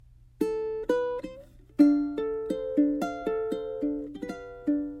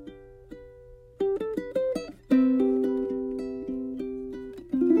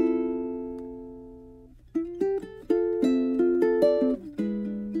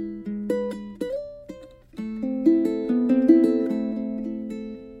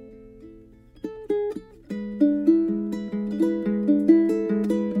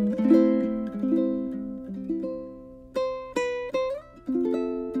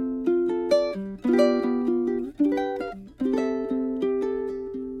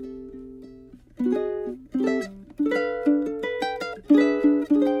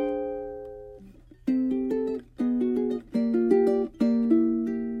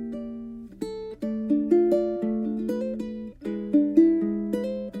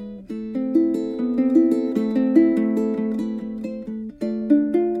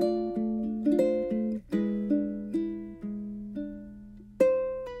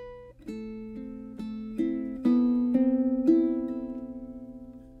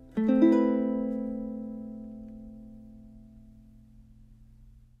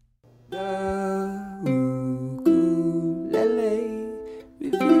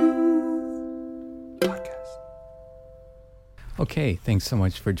Okay, thanks so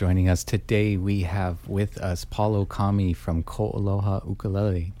much for joining us. Today we have with us Paul Okami from KoAloha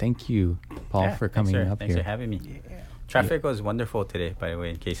Ukulele. Thank you, Paul, for coming up Thanks here. for having me. Traffic was wonderful today, by the way,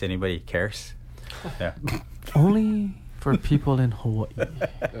 in case anybody cares. Yeah. Only for people in Hawaii.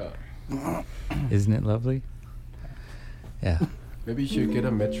 Isn't it lovely? Yeah. Maybe you should get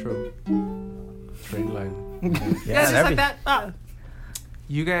a metro train line. Yeah, just like that.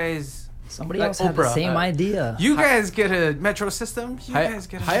 You guys, Somebody like else had the Oprah. same idea. you guys get a metro system. You guys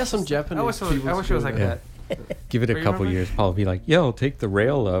get a Hire metro some system. Japanese I people wish to it was do like that. that. Give it a You couple remember? years, Paul will be like, yo, take the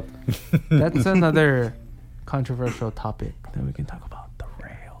rail up. That's another controversial topic that we can talk about. The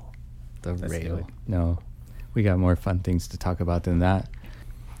rail. The Let's do rail. it. No, we got more fun things to talk about than that.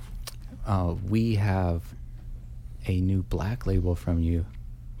 We have a new black label from you.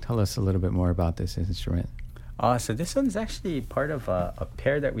 Tell us a little bit more about this instrument. So this one's actually part of a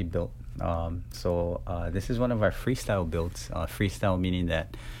pair that we built. This is one of our freestyle builds. Freestyle meaning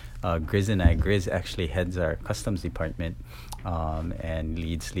that Grizz and I, Grizz actually heads our customs department and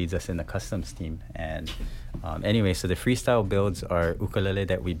leads us in the customs team. And anyway, so the freestyle builds are ukulele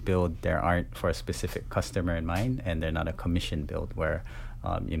that we build. There aren't for a specific customer in mind, and they're not a commission build where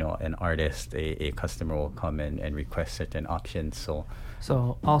an artist, a customer will come and request certain options.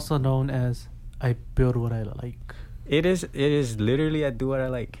 So also known as I build what I like. It is literally I do what I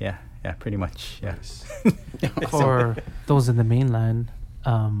like. Yeah, pretty much. Yeah. For those in the mainland,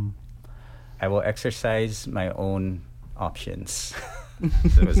 I will exercise my own options.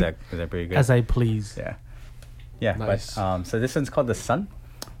 So was that pretty good? as I please. Yeah. Nice. But so this one's called the Sun,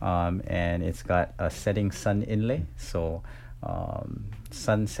 and it's got a setting sun inlay. So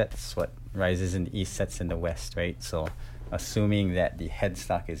sun sets what rises in the east, sets in the west, right? So assuming that the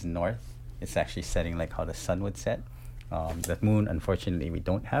headstock is north, it's actually setting like how the sun would set. The moon, unfortunately, we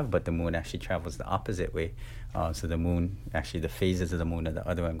don't have, but the moon actually travels the opposite way. So the moon, actually the phases of the moon and the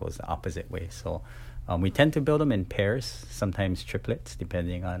other one goes the opposite way. So we tend to build them in pairs, sometimes triplets,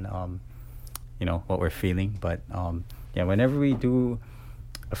 depending on, what we're feeling. But whenever we do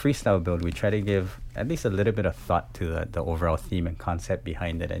a freestyle build, we try to give at least a little bit of thought to the overall theme and concept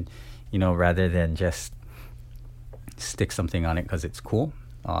behind it. And, rather than just stick something on it because it's cool.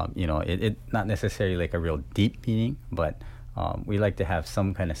 It not necessarily like a real deep meaning, but we like to have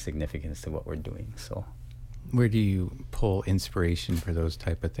some kind of significance to what we're doing. So, Where do you pull inspiration for those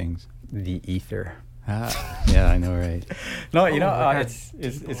type of things? the ether. Yeah, I know, right? No, my God.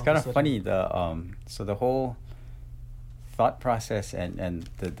 it's kind of funny. The whole thought process and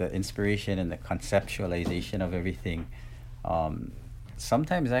the inspiration and the conceptualization of everything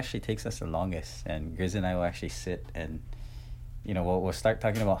sometimes actually takes us the longest. And Grizz and I will actually sit and we'll start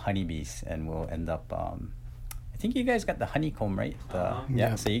talking about honeybees, and we'll end up. I think you guys got the honeycomb, right?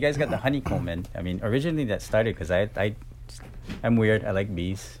 Yeah. So you guys got the honeycomb, and I mean, originally that started because I'm weird. I like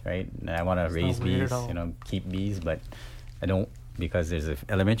bees, right? And I want to raise not weird bees, at all. keep bees, but I don't because there's an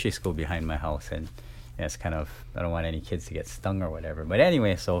elementary school behind my house, and it's kind of I don't want any kids to get stung or whatever. But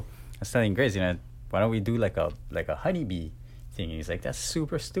anyway, so I was telling Grace, why don't we do like a honeybee thing? And he's like, that's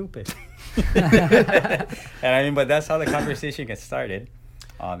super stupid. And I mean, but that's how the conversation gets started.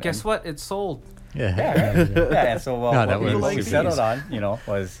 Guess what? It's sold Yeah. Yeah, and so No, that what was we super settled easy. on,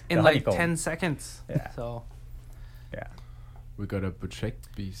 was in the like honeycomb. 10 seconds. Yeah. So Yeah. We gotta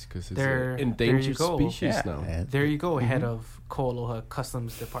protect bees because it's There- an there you endangered go. species Yeah. now. Yeah. there you go, head of KoAloha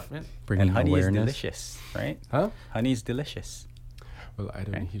Customs Department. Bringing And honey awareness. is delicious, right? Huh? Honey is delicious. Well, I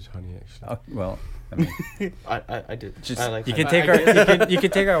don't Right. use honey actually. Oh, well, I mean, I did. just, I like you honey. can take our you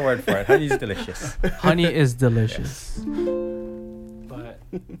can take our word for it. Honey is delicious. Honey is delicious. But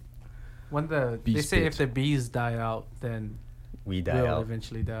when they Bee say if spit. the bees die out, then We die we'll out.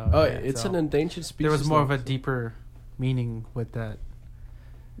 eventually die out. Oh, right? it's So an endangered species. there was more now. of a deeper meaning with that.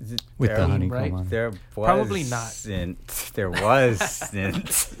 With There- the honeycomb right? on. There was Probably not. There wasn't.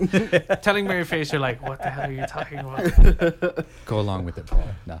 Telling Mary Face, you're like, what the hell are you talking about? Go along with it, Paul.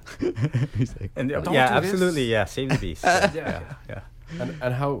 No. He's like, And Don't yeah, do this. absolutely. Yeah, save the beast. Yeah, Yeah. yeah.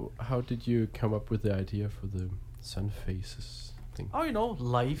 And how did you come up with the idea for the sun faces thing? Oh,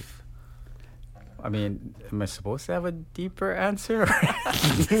 life. I mean, am I supposed to have a deeper answer?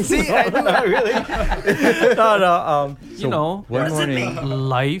 See, I knew Not really. No. one morning,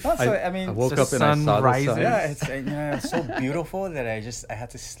 life. I mean, I woke the up and I sun saw the rises. sun. Yeah, it's so beautiful that I had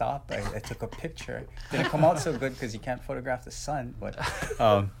to stop. I took a picture. Didn't come out so good because you can't photograph the sun. But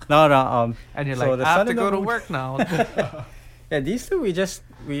no. And you're so like, the I have sun to and go the to moon- work now. Yeah, these two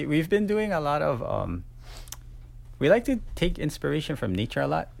we've been doing a lot of we like to take inspiration from nature a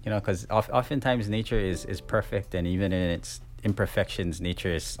lot, because oftentimes nature is perfect, and even in its imperfections, nature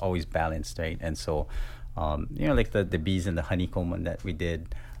is always balanced, right? And so like the bees and the honeycomb one that we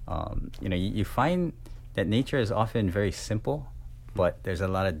did. You find that nature is often very simple, but there's a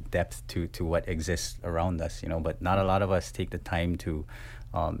lot of depth to what exists around us, but not a lot of us take the time to,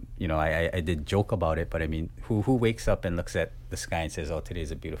 I did joke about it, but I mean, who wakes up and looks at the sky and says, oh,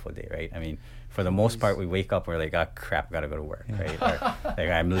 today's a beautiful day, right? I mean, for the most part, we wake up, we're like, oh, crap, gotta go to work, right? Or like,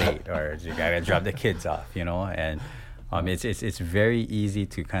 I'm late, or I gotta drop the kids off, and it's very easy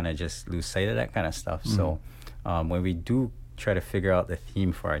to kind of just lose sight of that kind of stuff. So when we do try to figure out the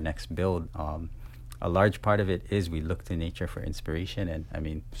theme for our next build, a large part of it is we look to nature for inspiration. And I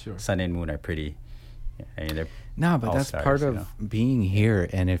mean, sun and moon are pretty, they're but that's stars, part of being here.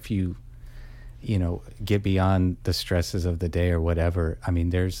 And if you get beyond the stresses of the day or whatever, I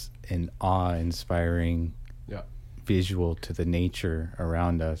mean, there's an awe-inspiring visual to the nature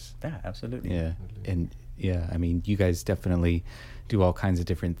around us. Yeah, absolutely. Yeah. And I mean, you guys definitely do all kinds of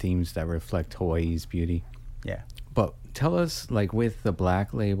different themes that reflect Hawaii's beauty. Yeah. But tell us, like, with the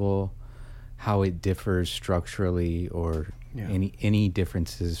Black Label, how it differs structurally, or any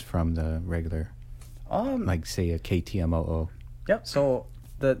differences from the regular, like, say, a KTMOO. Yep. So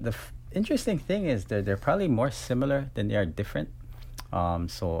the interesting thing is they're probably more similar than they are different.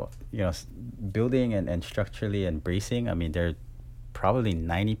 So building and structurally and bracing, I mean, they're probably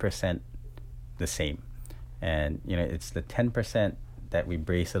 90% the same, and it's the 10% that we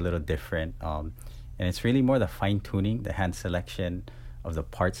brace a little different. And it's really more the fine-tuning, the hand selection of the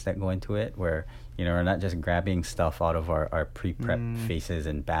parts that go into it, where, we're not just grabbing stuff out of our pre-prep faces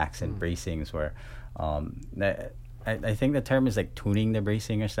and backs and bracings, where I think the term is like tuning the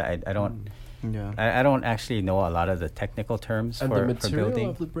bracing or so. I don't I don't actually know a lot of the technical terms and for building. And the material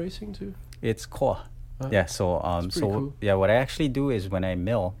of the bracing too? It's KoA. Yeah, so cool. Yeah, what I actually do is when I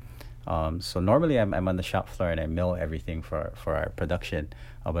mill, so normally I'm on the shop floor and I mill everything for our production,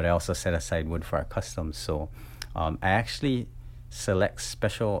 but I also set aside wood for our customs. So I actually select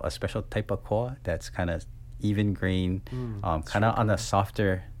a special type of KoA that's kind of even grain, kind of on the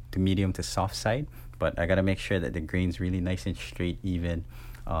softer to medium to soft side, but I got to make sure that the grain's really nice and straight, even,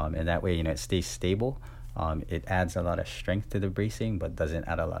 and that way it stays stable. It adds a lot of strength to the bracing, but doesn't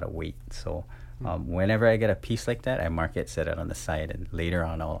add a lot of weight. So whenever I get a piece like that, I mark it, set it on the side, and later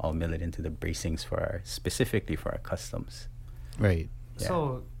on I'll mill it into the bracings specifically for our customs. Right. Yeah.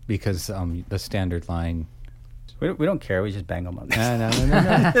 So because the standard line, we don't care. We just bang them on.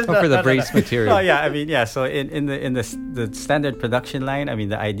 No. For the brace material. Oh yeah, I mean, yeah. So in the standard production line, I mean,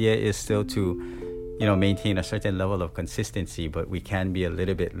 the idea is still to, maintain a certain level of consistency, but we can be a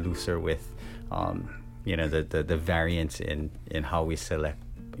little bit looser with, the variance in how we select,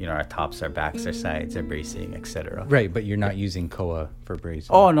 our tops, our backs, our sides, our bracing, etc. Right, but you're not using KoA for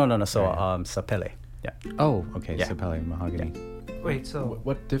bracing. Oh no. So sapele. Yeah. Oh, okay. Yeah. Sapele mahogany. wait, so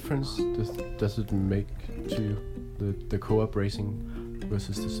What difference does it make to the KoA bracing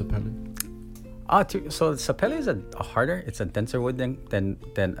versus the sapele? So sapele is a harder, it's a denser wood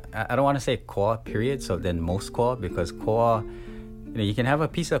than I don't want to say KoA period, so than most KoA, because KoA, you can have a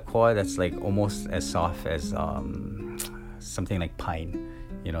piece of KoA that's like almost as soft as something like pine.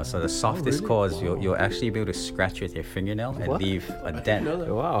 So the softest KoAs, you'll actually be able to scratch with your fingernail and leave a dent.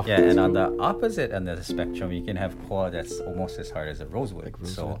 wow. Yeah, and on the opposite end of the spectrum, you can have KoA that's almost as hard as a rosewood. Like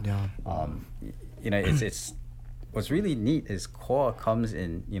rosewood. It's what's really neat is KoA comes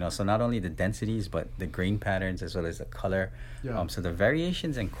in, so not only the densities, but the grain patterns as well as the color. Yeah. So the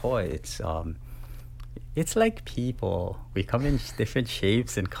variations in KoA, it's like people. We come in different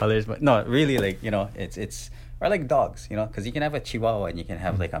shapes and colors, but no, really, like, it's or like dogs, because you can have a Chihuahua and you can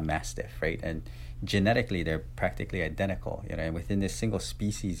have like a Mastiff, right? And genetically, they're practically identical, and within this single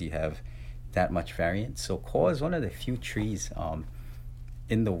species, you have that much variance. So KoA is one of the few trees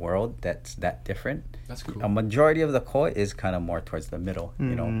in the world that's that different. That's cool. A majority of the KoA is kind of more towards the middle,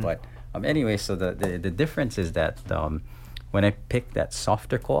 but anyway, so the difference is that when I pick that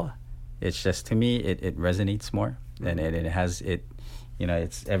softer KoA, it's just, to me, it resonates more, and it has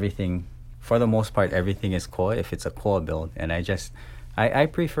it's everything. For the most part, everything is KoA if it's a KoA build, and I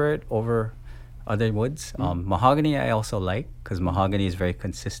prefer it over other woods. Mahogany I also like, because mahogany is very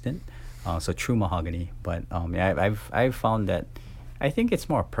consistent, so true mahogany. But I've found that I think it's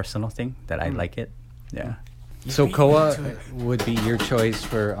more a personal thing that I like it. Yeah. So KoA would be your choice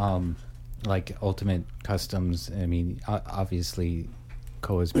for like ultimate customs. I mean, obviously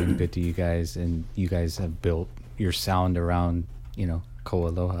KoA's been good to you guys, and you guys have built your sound around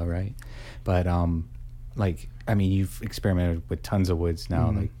KoAloha, right? But you've experimented with tons of woods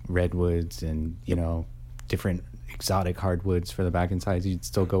now, like redwoods and different exotic hardwoods for the back and sides. You'd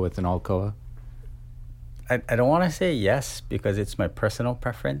still go with an all KoA? I don't want to say yes because it's my personal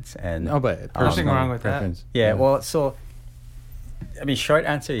preference and No, but Nothing personal wrong with that. preference. yeah. Well, so I mean, short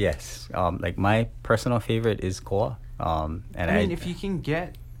answer yes. Like my personal favorite is Koa. And I mean, if you can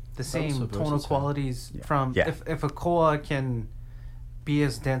get the same so tonal versatile. qualities from Yeah. if a koa can be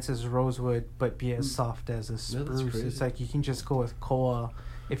as dense as rosewood but be as soft as a that's spruce, crazy. it's like you can just go with koa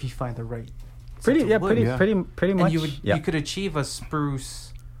if you find the right. pretty such a yeah, wood. pretty Yeah. pretty much. And you would yeah. you could achieve a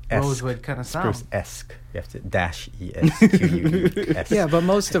spruce Esque. rosewood kind of sound. Spruce-esque. You have to dash ESQUE. Yeah, but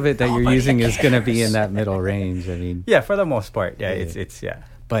most of it that you're using is going to be in that middle range. I mean, Yeah, for the most part. Yeah, Yeah. it's yeah.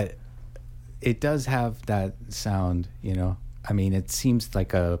 but it does have that sound, you know. I mean, it seems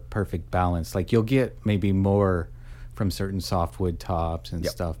like a perfect balance. Like you'll get maybe more from certain softwood tops and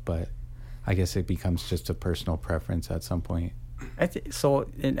Yep. stuff, but I guess it becomes just a personal preference at some point. So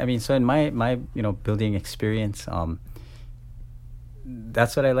in my building experience,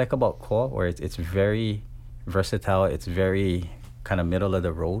 that's what I like about Koa, where it's very versatile. It's very kind of middle of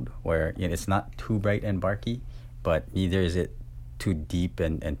the road, where it's not too bright and barky, but neither is it too deep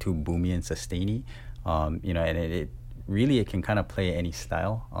and too boomy and sustainy. And it really it can kind of play any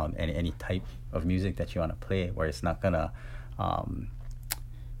style, any type of music that you want to play, where it's not gonna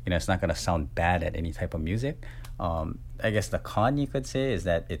it's not gonna sound bad at any type of music. I guess the con you could say is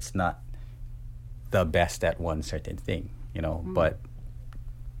that it's not the best at one certain thing, but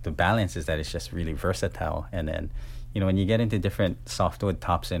the balance is that it's just really versatile. And then, when you get into different softwood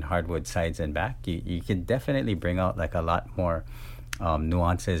tops and hardwood sides and back, you can definitely bring out like a lot more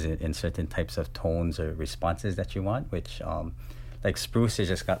nuances in certain types of tones or responses that you want, which like spruce has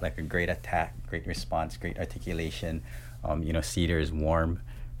just got like a great attack, great response, great articulation. Cedar is warm.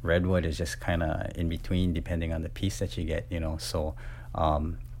 Redwood is just kind of in between depending on the piece that you get, so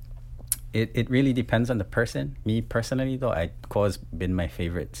it really depends on the person. Me personally though, Koa's been my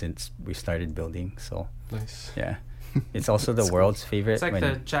favorite since we started building, so Nice. yeah. It's also the world's favorite. It's like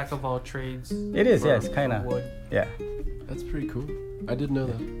the jack of all trades. It is, yeah, it's for kinda- wood. yeah. That's pretty cool. I didn't know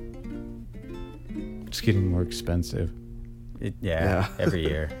that. It's getting more expensive. Yeah, every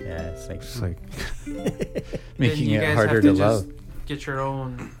year. Yeah, it's like It's like Then making you it guys harder have to just love. get your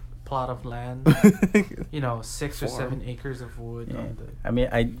own plot of land. 6 or 7 acres of wood. yeah. On the, I mean,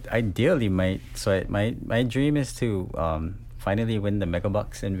 ideally, my dream is to finally win the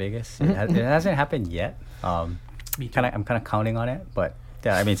Megabucks in Vegas. It hasn't happened yet. me too. I'm kind of counting on it, but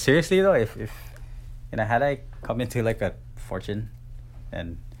yeah, I mean, seriously though, if had I come into like a fortune,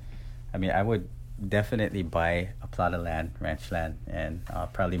 and I mean, I would definitely buy a plot of land, ranch land, and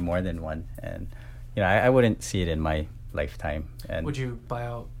probably more than one. And I wouldn't see it in my lifetime. And Would you buy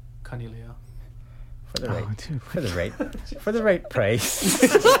out Cornelia? for the Oh, right dude. for the right price.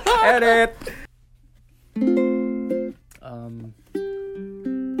 Edit.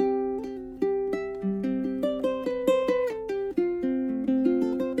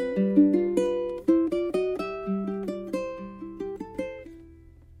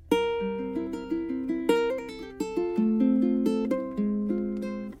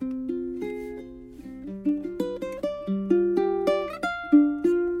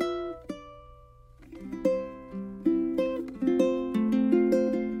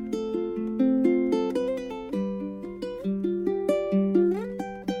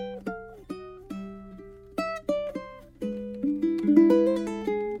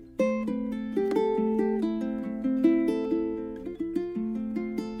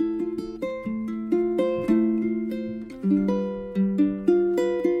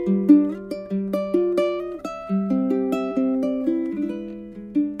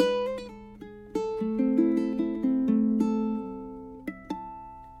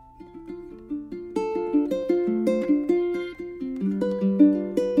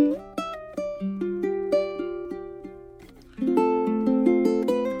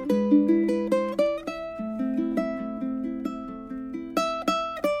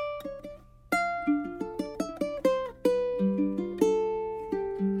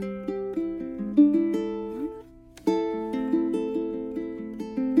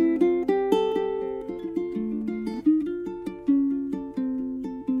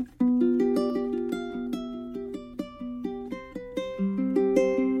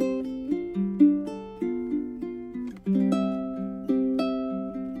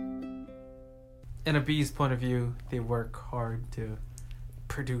 In a bee's point of view, they work hard to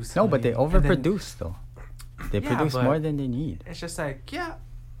produce. No, but they honey, and then overproduce though. They Yeah, produce but- more than they need. It's just like, yeah,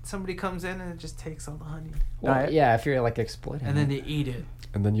 somebody comes in and it just takes all the honey, Well, yeah, if you're like exploiting. and then they eat it.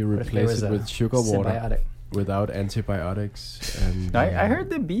 And then you What if there replace was it a with sugar water symbiotic? without antibiotics. And I heard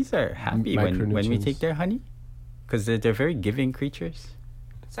the bees are happy when we micronutrients. take their honey, because they're very giving creatures.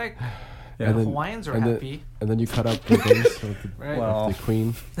 It's like Yeah. And then- Hawaiians are and then- happy. And then you cut out the base of the, Right. Well- of the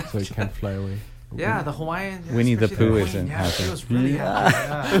queen, so it can't fly away. Yeah, the Hawaiian. Winnie the especially Pooh Queen, isn't yeah, she happy. was really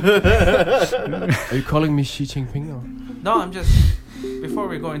happy. Yeah. Are you calling me Xi Jinping now? No, I'm just. Before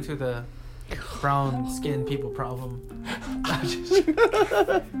we go into the brown skinned people problem.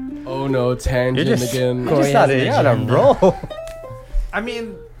 Oh no, tangent You're just, again. you're just on a roll. I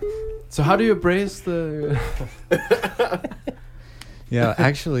mean, So how do you brace the? Yeah,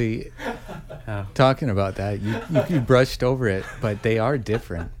 actually, talking about that, you brushed over it, but they are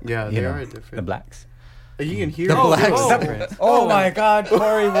different. Yeah, you they know. are The different. blacks. You can hear The it. blacks. oh. Different. Oh my God,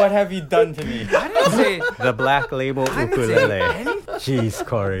 Corey, what have you done to me? I didn't say The black label ukulele. Jeez,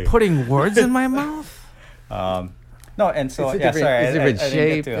 Corey. putting words in my mouth. No, and so It's a yeah, different, sorry, it's different I didn't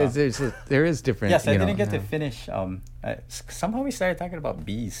shape. get to, There is different. yes, I you know, didn't get to yeah. finish. Somehow we started talking about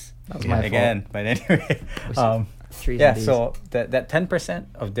bees. That was my again, but anyway. Trees Yeah, and bees. so that 10%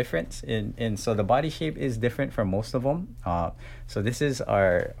 of difference in so the body shape is different for most of them. So this is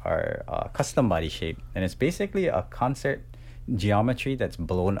our custom body shape, and it's basically a concert geometry that's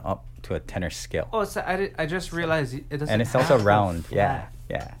blown up to a tenor scale, Oh, so I just realized it doesn't. and it's also have a round. flat.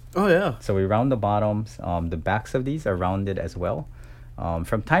 Yeah, yeah. Oh yeah. So we round the bottoms. The backs of these are rounded as well.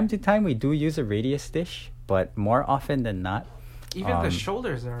 From time to time, we do use a radius dish, but more often than not, Even the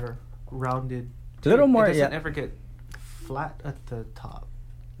shoulders are rounded. little more, It doesn't yeah. ever get flat at the top.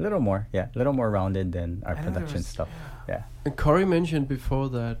 little more rounded than our I know there production was- stuff. Yeah. And Corey mentioned before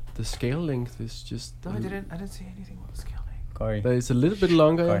that the scale length is just. No, I didn't say anything about scaling. Corey. That it's a little bit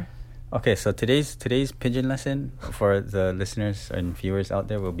longer. Corey. Okay, so today's pigeon lesson for the listeners and viewers out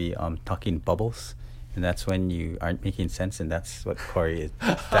there will be talking bubbles, and that's when you aren't making sense, and that's what Corey is.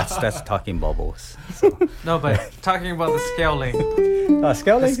 That's talking bubbles. So. No, but talking about the scale length.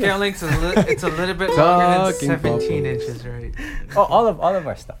 Scale The length. scale length is it's a little bit longer than Talking 17 bubbles. inches, right? Oh, all of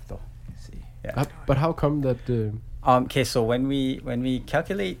our stuff though. Let's see. Yeah. But how come that? Okay, so when we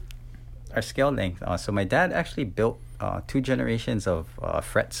calculate our scale length, so my dad actually built 2 generations of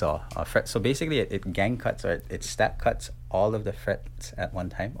fret saw. So basically, it gang cuts or it stack cuts all of the frets at one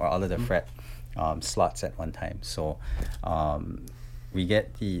time, or all of the fret slots at one time. So we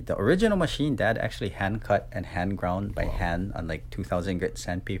get the original machine. Dad actually hand cut and hand ground by hand on like 2,000 grit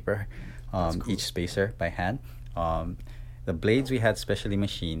sandpaper, each spacer by hand. The blades we had specially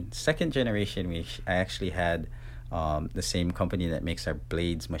machined. Second generation, I actually had the same company that makes our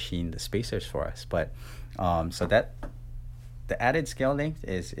blades machine the spacers for us. But so that the added scale length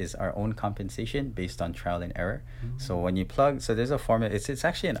is our own compensation based on trial and error. So when you plug, so there's a formula. It's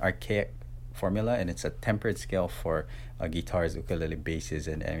actually an archaic formula, and it's a tempered scale for guitars, ukulele, basses,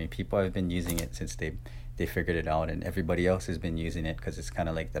 and I mean people have been using it since they figured it out, and everybody else has been using it because it's kind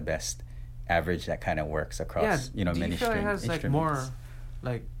of like the best average that kind of works across Do many you feel it string has like instruments. more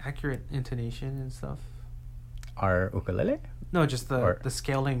like accurate intonation and stuff? Our ukulele. No, just Or- the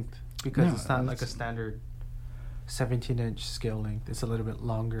scale length, because No, it's not like a it's- standard 17-inch scale length. It's a little bit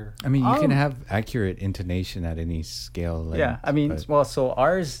longer. I mean, you can have accurate intonation at any scale. Length, Yeah, I mean, but- well, so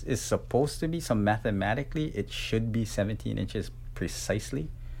ours is supposed to be, so mathematically it should be 17 inches precisely,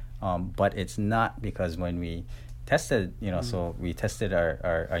 but it's not, because when we tested, so we tested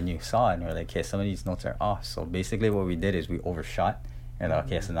our new saw, and we're like, okay, some of these notes are off. So basically what we did is we overshot, and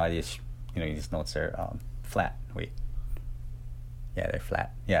okay, so now these notes are flat. Wait. Yeah, they're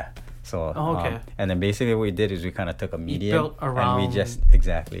flat. Yeah. So Oh, okay. and then basically what we did is we kind of took a median built and around- we just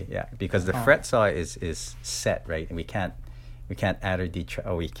exactly, yeah, because the Oh. fret saw is set, right, and we can't add or detract,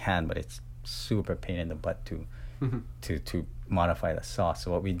 or we can, but it's super pain in the butt to modify the saw.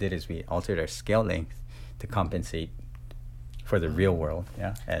 So what we did is we altered our scale length to compensate for the real world.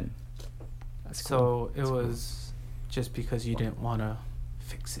 Yeah. And So it was just because you didn't want to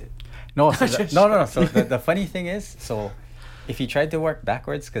fix it. no, so no. So the funny thing is, so if you tried to work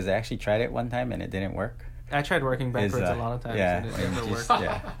backwards, because I actually tried it one time and it didn't work. I tried working is, backwards a lot of times, yeah, and it and never just- worked.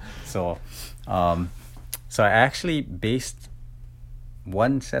 yeah. So I actually based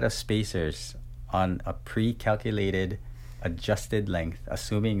one set of spacers on a pre-calculated adjusted length,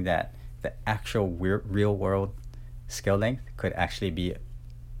 assuming that the actual real world scale length could actually be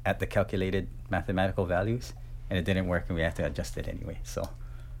at the calculated mathematical values, and it didn't work, and we had to adjust it anyway. So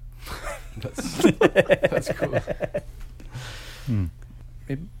That's cool.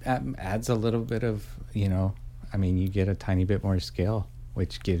 it adds a little bit of, I mean, you get a tiny bit more scale,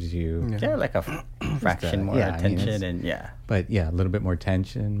 which gives you, yeah, like a fraction more yeah, I mean, attention, it's- and yeah. but yeah, a little bit more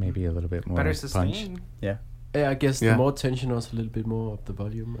tension, maybe a little bit more Better punch. sustain. Yeah. Yeah, I guess Yeah. the more tension also a little bit more of the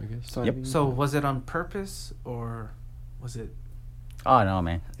volume, I guess. Yep. So was it on purpose, or was it Oh no,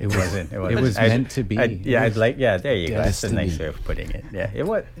 man! It wasn't. It wasn't. It was meant to be. I'd like. Yeah, there you go. That's a Destiny. nice way of putting it. Yeah, it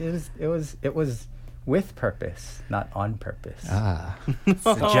was. It was with purpose, not on purpose. Ah, It's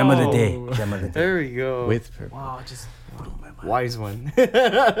the gem of the day. Gem of the day. There we go. with purpose. Wow, just blew my mind. Wise one.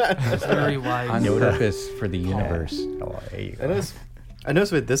 It's very wise. On purpose for the universe. Oh, there you I go.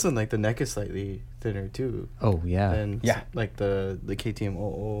 noticed with this one, like the neck is slightly thinner too. Oh yeah. And Yeah. like the KTM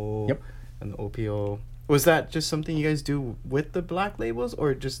 00 Yep. and the OPO. Was that just something you guys do with the black labels,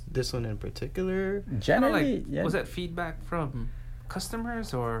 or just this one in particular? Kinda Generally, like, yeah. was that feedback from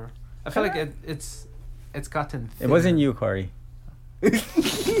customers, or I feel like it's gotten It wasn't thinner. you, Corey.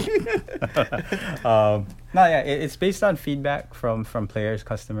 No, yeah, it's based on feedback from players,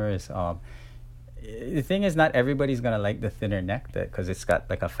 customers. The thing is, not everybody's gonna like the thinner neck because it's got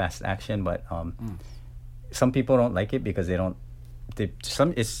like a fast action, but some people don't like it because they don't. It's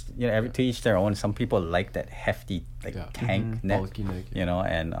to each their own. Some people like that hefty tank neck, Bulky neck.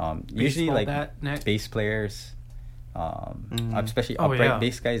 and usually Baseball like bat neck. bass players, especially Oh, upright yeah.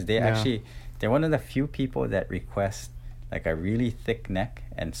 bass guys. Yeah. They're one of the few people that request like a really thick neck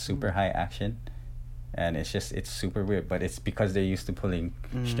and super high action, and it's super weird. But it's because they're used to pulling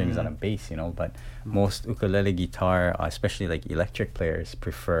strings on a bass, But most ukulele guitar, especially like electric players,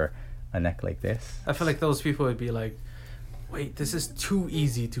 prefer a neck like this. I feel like those people would be like, wait, this is too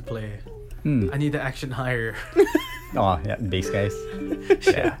easy to play. Hmm. I need the action higher. Oh yeah, bass guys.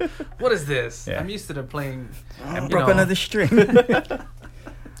 Yeah. What is this? Yeah. I'm used to them playing. I you broke know, another string.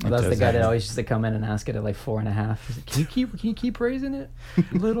 Well, that's the does guy that happen. always used to come in and ask it at like 4.5. He's like, can you keep raising it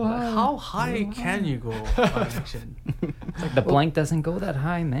a little high? How high can you go on action? The blank doesn't go that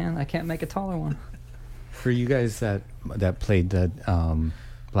high, man. I can't make a taller one. For you guys that played the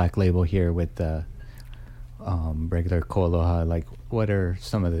black label here with the regular KoAloha, like what are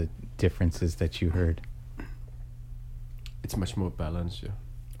some of the differences that you heard? It's much more balanced, yeah.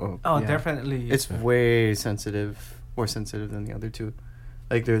 Oh, yeah. definitely. It's way more sensitive than the other two.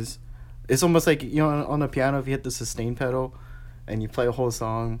 Like it's almost like, on a piano, if you hit the sustain pedal and you play a whole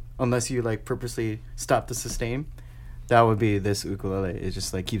song, unless you like purposely stop the sustain, that would be this ukulele. It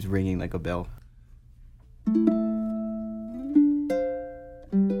just like keeps ringing like a bell.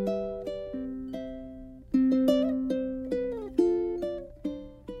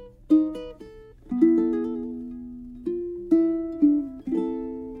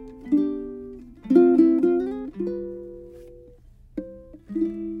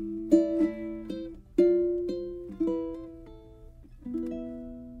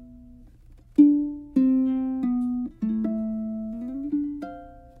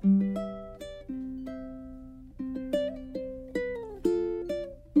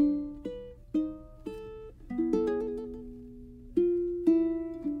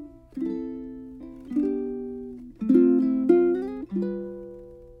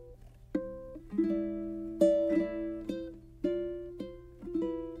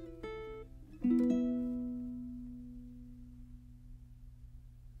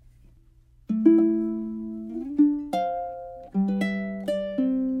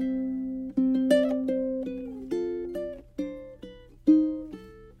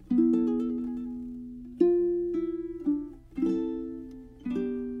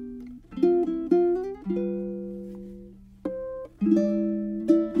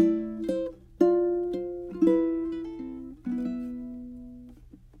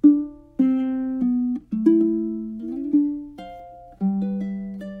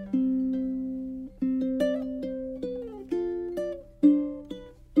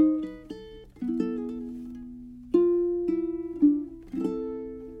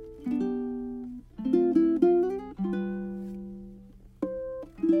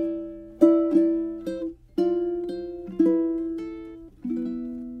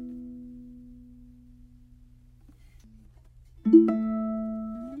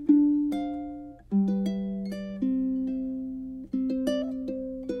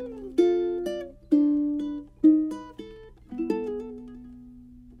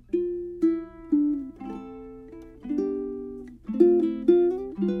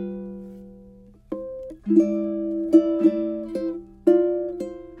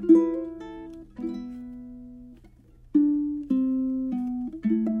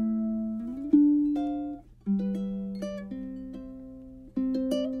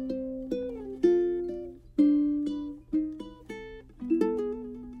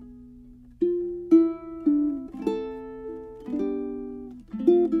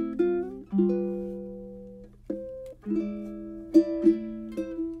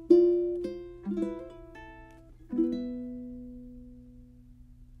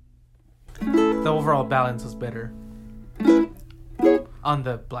 The overall balance was better. on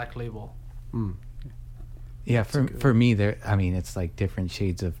the black label. Yeah, for me, there. I mean, it's like different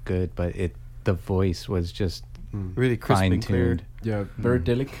shades of good, but the voice was just Really crisp and clear. fine-tuned. Yeah, very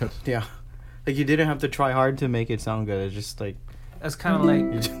delicate. Yeah. Like you didn't have to try hard to make it sound good. It's just like It's kind of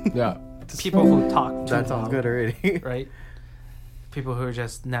like Yeah. people who talk too that sounds loud, good already. right? People who are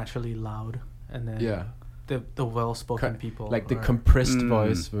just naturally loud, and then Yeah. the well-spoken people, Like the are- compressed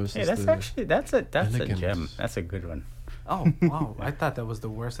voice versus Hey, that's the... actually that's a elegant. gem. That's a good one. Oh wow! I thought that was the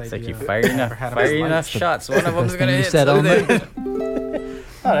worst It's idea. like you I've ever had in my life. enough shots. One of them's best gonna thing you hit. said so all then- night.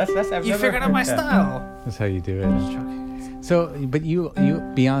 Oh, that's I've You never figured out my heard that. style. That's how you do it. So, but you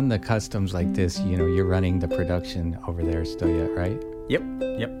beyond the customs like this, you're running the production over there still yet, right?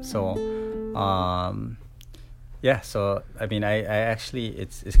 Yep. So, yeah. So I mean, I actually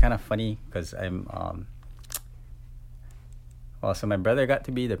it's kind of funny because I'm well, so my brother got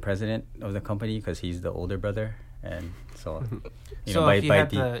to be the president of the company because he's the older brother, and so So if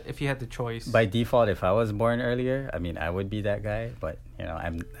you had the choice, by default, if I was born earlier, I mean, I would be that guy, but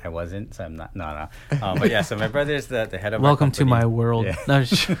I wasn't, so I'm not. No. But yeah, so my brother's the head of. welcome our to company. my world. Yeah. No,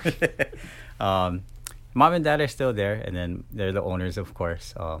 just- Mom and dad are still there, and then they're the owners, of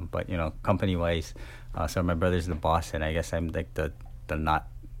course. But company wise, so my brother's the boss, and I guess I'm like the not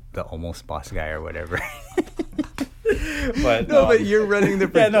the almost boss guy or whatever. But but you're running the.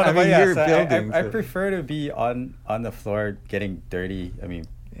 you're so building. I prefer to be on the floor getting dirty. I mean,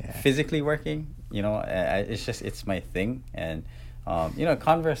 physically working. It's my thing, and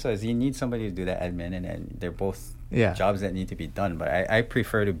converse is you need somebody to do that admin, and they're both jobs that need to be done. But I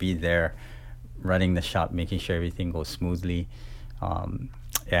prefer to be there, running the shop, making sure everything goes smoothly.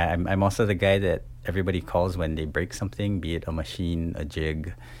 I'm also the guy that everybody calls when they break something, be it a machine, a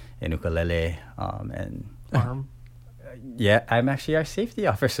jig, an ukulele, and arm. yeah, I'm actually our safety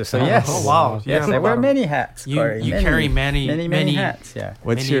officer. So yes, Oh, wow. yes, You I have wear a lot of- many hats. You Corey. carry many hats. Yeah.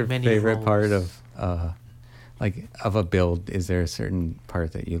 What's many, your many favorite part roles. of of a build? Is there a certain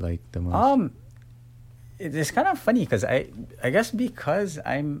part that you like the most? It's kind of funny because I guess because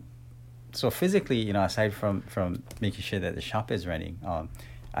I'm so physically, aside from making sure that the shop is running,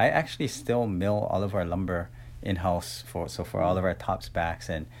 I actually still mill all of our lumber in house for all of our tops, backs,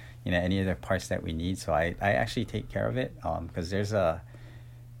 and any other parts that we need. So I actually take care of it because there's a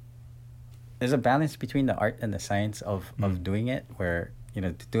balance between the art and the science of doing it, where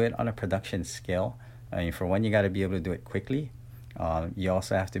to do it on a production scale. I mean, for one, you got to be able to do it quickly. You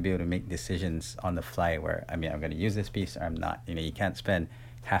also have to be able to make decisions on the fly where, I'm going to use this piece or I'm not. You can't spend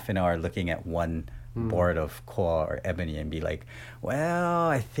half an hour looking at one board of koa or ebony and be like, well,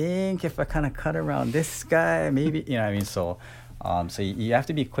 I think if I kind of cut around this guy, maybe, So you have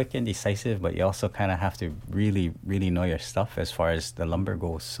to be quick and decisive, but you also kind of have to really, really know your stuff as far as the lumber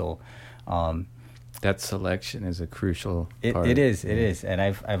goes. So that selection is a crucial part. It is, and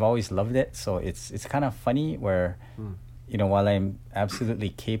I've always loved it. So it's kind of funny where, while I'm absolutely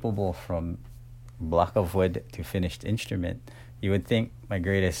capable from block of wood to finished instrument, you would think my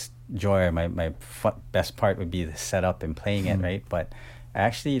greatest joy or my best part would be the setup and playing it, right? But I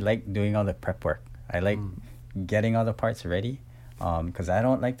actually like doing all the prep work. I like getting all the parts ready because I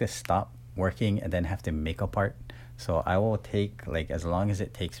don't like to stop working and then have to make a part. So I will take as long as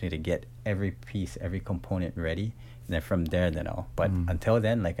it takes me to get every piece, every component ready. And then from there, But until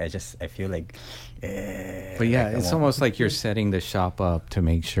then, I feel like. But yeah, it's almost like you're setting the shop up to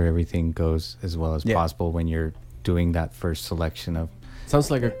make sure everything goes as well as possible when you're doing that first selection of. Sounds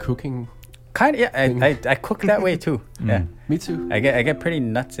like a cooking. Kind of, yeah. I cook that way too. Yeah, Me too. I get pretty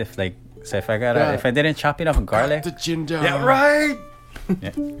nuts if if I didn't chop enough garlic. The ginger. Yeah, right.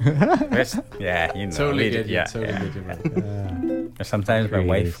 Yeah, Totally we get did, you. yeah. Totally get you. Or sometimes my Creative.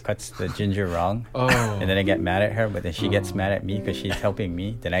 wife cuts the ginger wrong, Oh. and then I get mad at her. But then she gets mad at me because she's helping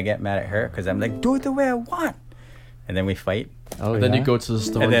me. Then I get mad at her because I'm like, do it the way I want, and then we fight. Oh, Then yeah? you go to the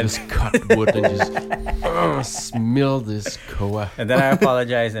store And and, then- just cut wood and just smell this koa. And then I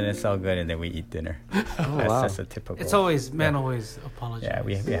apologize, and it's all good, and then we eat dinner. That's a typical. It's always always apologize. Yeah,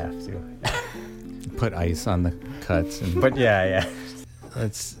 we have to. Put ice on the cuts. And But yeah.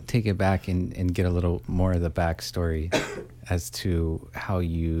 let's take it back and get a little more of the backstory as to how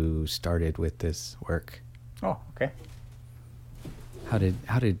you started with this work. Oh, okay. How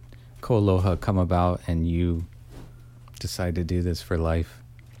did KoAloha come about and you decide to do this for life?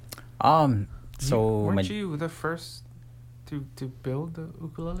 So weren't you the first to build the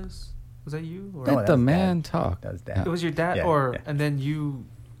ukuleles? Was that you? Or No, Let the that's man Dad. talk. That was Dad. it was your dad, Yeah. and then you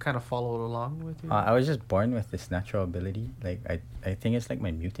kind of followed along with you. I was just born with this natural ability. I think it's like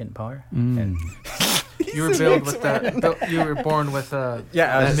my mutant power. Mm. And You were built with you were born with a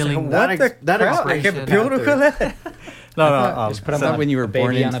yeah, I was milling. like, what the that crap? I can expression build out ukulele. No. Just put I on thought the when you were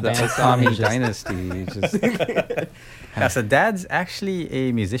born baby on into a the band song and Okami just- dynasty, you just Yeah, so dad's actually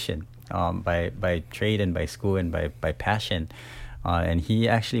a musician by trade and by school and by passion. And he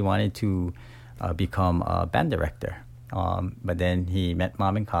actually wanted to become a band director. But then he met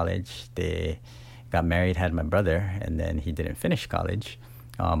mom in college. They got married, had my brother, and then he didn't finish college.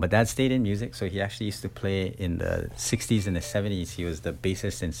 But dad stayed in music, so he actually used to play in the 60s and the 70s. He was the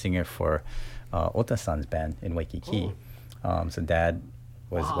bassist and singer for Ota-san's band in Waikiki. So dad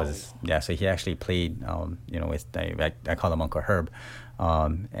was yeah, so he actually played, with, I call him Uncle Herb.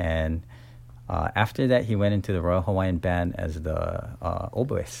 And after that, he went into the Royal Hawaiian Band as the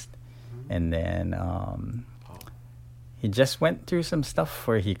oboist. And then he just went through some stuff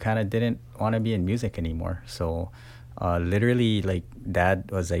where he kind of didn't want to be in music anymore. So literally, like,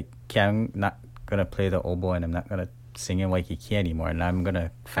 dad was like, okay, I'm not going to play the oboe and I'm not going to sing in Waikiki anymore. And I'm going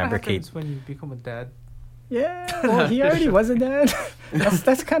to fabricate. When you become a dad. Yeah, well, he already was a dad.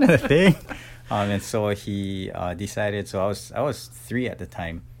 that's kind of the thing. And so he decided. So I was 3 at the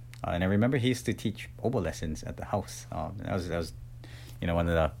time, and I remember he used to teach oboe lessons at the house. And that was one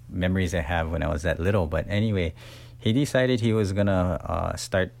of the memories I have when I was that little. But anyway, he decided he was gonna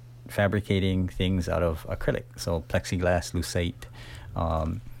start fabricating things out of acrylic, so plexiglass, lucite.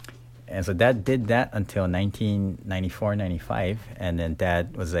 And so dad did that until 1994, 95, and then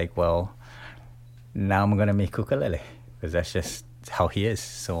dad was like, well, now I'm gonna make ukulele, because that's just how he is.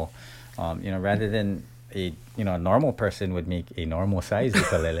 So, rather than a normal person would make a normal size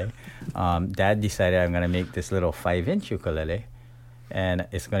ukulele, dad decided I'm gonna make this little 5-inch ukulele, and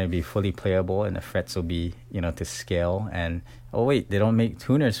it's gonna be fully playable, and the frets will be to scale. And oh wait, they don't make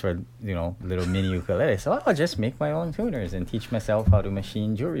tuners for little mini ukuleles, so I'll just make my own tuners and teach myself how to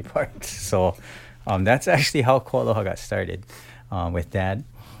machine jewelry parts. So, that's actually how KoAloha got started with dad.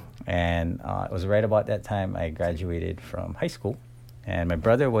 And it was right about that time I graduated from high school. And my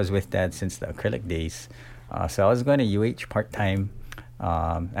brother was with dad since the acrylic days. So I was going to UH part-time,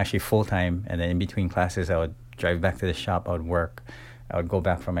 actually full-time. And then in between classes, I would drive back to the shop. I would work. I would go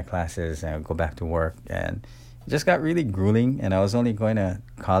back for my classes, and I would go back to work. And it just got really grueling. And I was only going to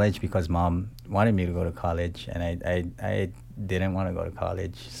college because mom wanted me to go to college. And I didn't want to go to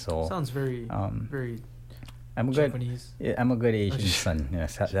college. So Sounds very, very I'm a Japanese. I'm a good Asian son.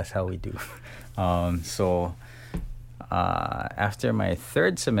 That's how we do. So after my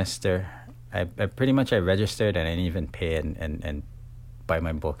 3rd semester, I pretty much I registered, and I didn't even pay and buy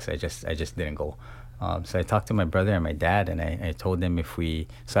my books. I just didn't go. So I talked to my brother and my dad, and I told them if we.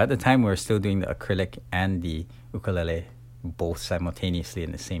 So at the time we were still doing the acrylic and the ukulele both simultaneously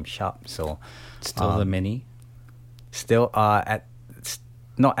in the same shop. So still the mini. Still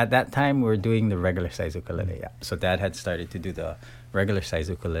at that time we were doing the regular size ukulele. Yeah. So dad had started to do the regular size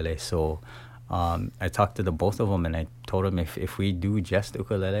ukulele. So I talked to the both of them, and I told them if we do just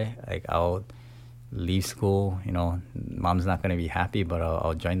ukulele, like, I'll leave school. Mom's not gonna be happy, but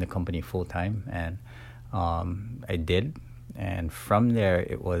I'll join the company full time. And I did. And from there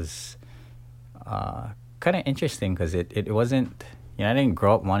it was kind of interesting, because it wasn't. I didn't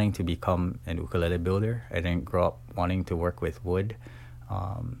grow up wanting to become an ukulele builder. I didn't grow up wanting to work with wood.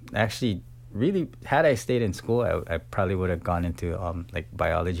 Actually, really, had I stayed in school, I probably would have gone into like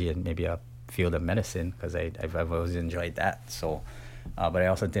biology and maybe a field of medicine, because I've always enjoyed that. So, but I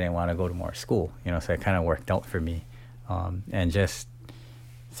also didn't want to go to more school, so it kind of worked out for me. And just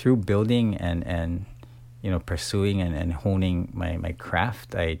through building and pursuing and honing my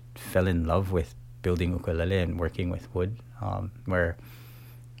craft, I fell in love with building ukulele and working with wood, where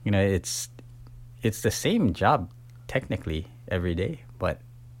it's the same job technically every day, but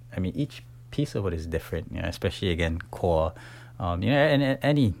I mean each piece of wood is different, especially again koa, and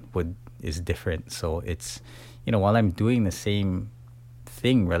any wood is different. So it's while I'm doing the same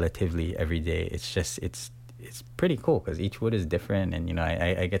thing relatively every day, it's pretty cool, because each wood is different, and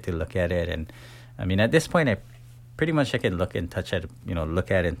I get to look at it. And I mean, at this point I pretty much I can look and touch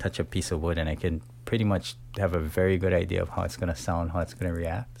a piece of wood, and I can pretty much have a very good idea of how it's going to sound, how it's going to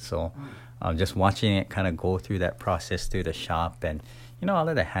react. So just watching it kind of go through that process through the shop, and all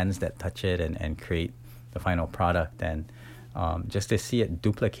of the hands that touch it and create the final product, and just to see it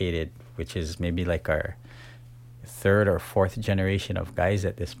duplicated, which is maybe like our 3rd or 4th generation of guys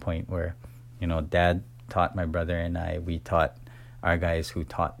at this point, where dad taught my brother and we taught our guys who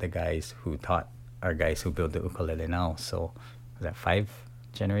taught the guys who taught our guys who build the ukulele now. So was that 5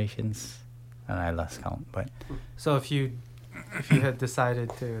 generations? And I lost count. But So if you had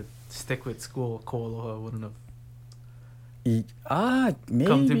decided to stick with school, KoAloha wouldn't have maybe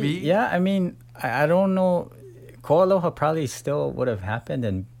come to be? Yeah, I mean, I don't know. KoAloha probably still would have happened,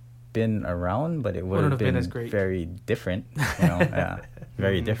 and been around, but it would have been as great. very different. You know, yeah,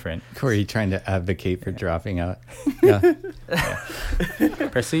 very different. Corey trying to advocate for dropping out. Yeah.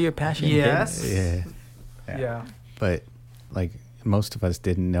 Pursue your passion. Yes. Yeah. Yeah. But like most of us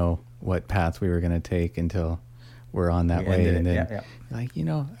didn't know what path we were going to take until we're on that We way. ended And it, then yeah. like, you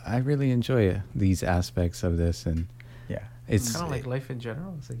know, I really enjoy these aspects of this. And Yeah. it's Kind of like life in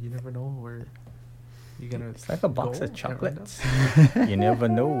general. It's like you never know where you're gonna. It's like a box go of and chocolates. end up. You never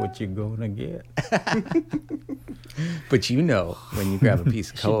know what you're gonna get. but you know, when you grab a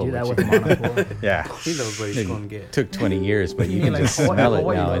piece of Should coal, do that which with Monopoly. Yeah. He knows what he's it going to get. took 20 years, but you Yeah, can like just Hawaii- smell it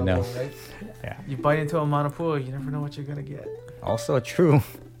Hawaii now and know. logo, right? Yeah. You bite into a monopoly, you never know what you're gonna get. Also true.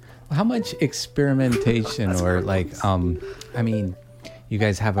 How much experimentation or like, I mean, you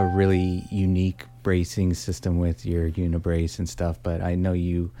guys have a really unique bracing system with your unibrace and stuff, but I know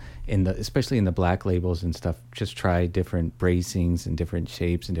you especially in the black labels and stuff, just try different bracings and different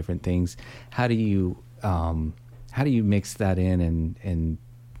shapes and different things. How do you mix that in and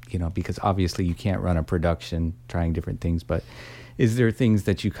you know, because obviously you can't run a production trying different things, but is there things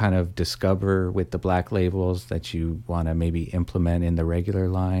that you kind of discover with the black labels that you want to maybe implement in the regular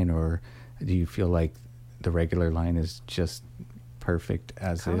line, or do you feel like the regular line is just perfect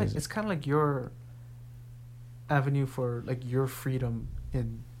as Kinda is? like, it's kind of like your avenue for like your freedom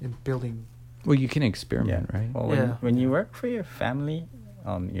in building. Well, you can experiment, right? Well, Yeah. when you work for your family,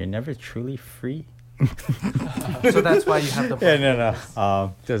 you're never truly free. So that's why you have the.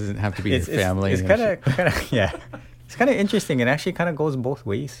 no. Doesn't have to be your family. It's and kind shit. of yeah. It's kind of interesting. It actually kind of goes both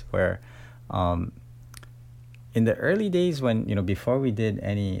ways. Where, in the early days when before we did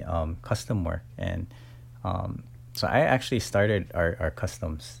any custom work, and so I actually started our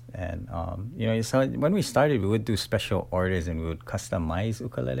customs, and so when we started, we would do special orders and we would customize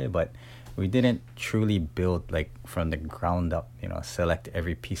ukulele, but we didn't truly build like from the ground up. Select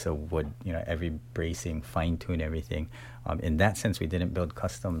every piece of wood, every bracing, fine tune everything. In that sense, we didn't build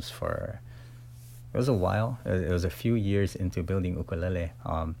customs for. It was a while. It was a few years into building ukulele.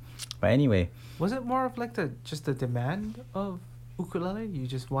 But anyway. Was it more of like just the demand of ukulele? You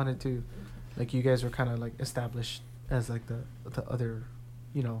just wanted to, like, you guys were kind of like established as like the other,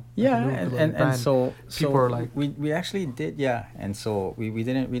 like Yeah, the new and, ukulele and, and band. so people are like, we actually did, yeah, and so we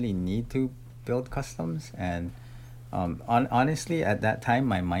didn't really need to build customs, and honestly at that time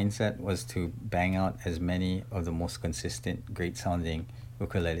my mindset was to bang out as many of the most consistent, great sounding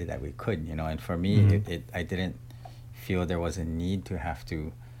ukulele that we could, and for me I didn't feel there was a need to have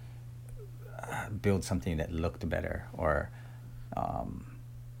to build something that looked better or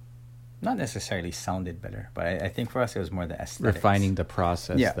not necessarily sounded better, but I think for us it was more the aesthetics. Refining the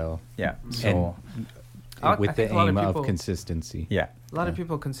process, though. Yeah. So with I the think a lot aim of of people- consistency. yeah. a lot of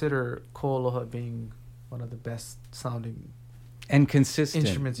people consider KoAloha being one of the best sounding. And consistent,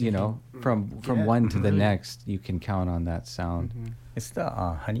 Instruments you from Yeah. one to the Mhm. next, you can count on that sound. Mhm. It's the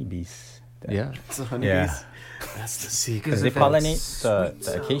honeybees. that- Yeah. It's the honeybees. Yeah. That's the secret. Because they Is it that pollinate the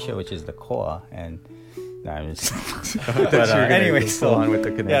sweet acacia, sound? which is the koa, and I'm just. But, anyway, so on with the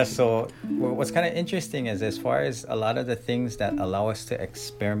connection. yeah. So what's kind of interesting is as far as a lot of the things that allow us to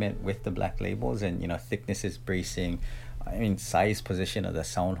experiment with the black labels and thicknesses, bracing, size, position of the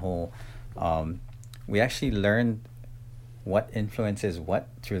sound hole, we actually learned what influences what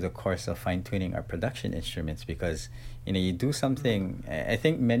through the course of fine tuning our production instruments, because you do something. I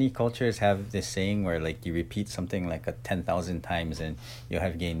think many cultures have this saying where like you repeat something like 10,000 times and you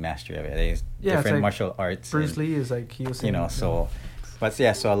have gained mastery of it. There's Yeah, it's different like martial arts. Bruce and, Lee is like, he was saying, so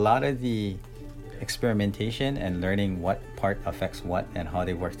a lot of the experimentation and learning what part affects what and how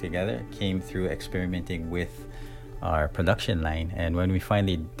they work together came through experimenting with our production line. And when we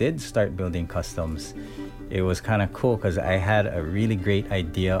finally did start building customs, it was kind of cool because I had a really great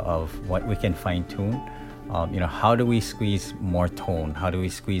idea of what we can fine tune. How do we squeeze more tone? How do we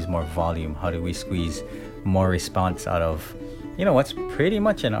squeeze more volume? How do we squeeze more response out of what's pretty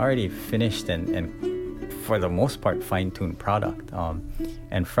much an already finished and for the most part fine-tuned product.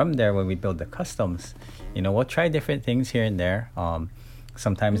 And from there, when we build the customs, we'll try different things here and there.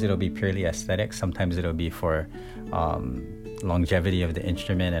 Sometimes it'll be purely aesthetic. Sometimes it'll be for longevity of the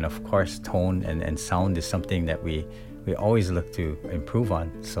instrument, and of course tone and sound is something that we always look to improve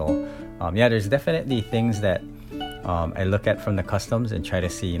on. So there's definitely things that I look at from the customs and try to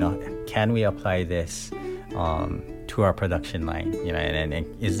see can we apply this to our production line, and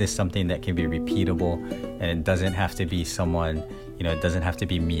is this something that can be repeatable, and it doesn't have to be someone, it doesn't have to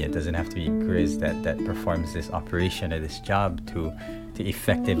be me, it doesn't have to be Grizz that performs this operation or this job to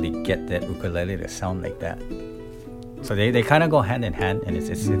effectively get that ukulele to sound like that. So they kind of go hand in hand, and it's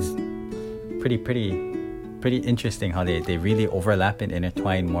pretty pretty interesting how they really overlap and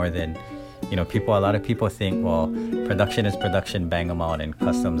intertwine more than, you know, a lot of people think, well, production is production, bang them out, and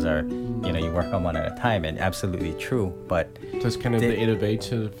customs are, you know, you work on one at a time, and absolutely true. But That's kind of the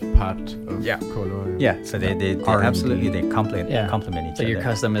innovative part of KoAloha. yeah, so they R&D. absolutely they complement Yeah. complement each So other. your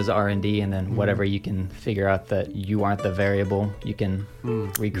custom is R&D, and then whatever you can figure out that you aren't the variable, you can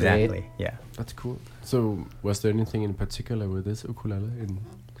recreate. Exactly. Yeah. That's cool. So, was there anything in particular with this ukulele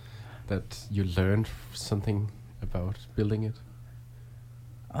that you learned something about building it?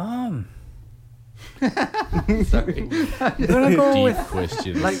 Sorry. I'm gonna go Deep with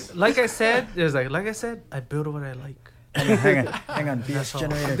questions. like I said. There's like I said, I build what I like. hang on. That's BS all.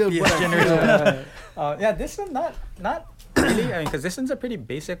 generator. BS generator. Yeah, this one not really. I mean, because this one's a pretty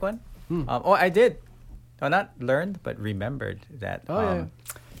basic one. I did. Well, not learned, but remembered that.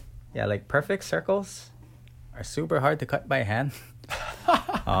 Yeah, like perfect circles are super hard to cut by hand.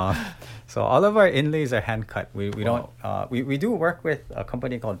 So all of our inlays are hand cut. We don't. We do work with a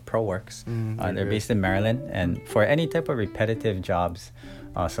company called ProWorks. They're based in Maryland, and for any type of repetitive jobs,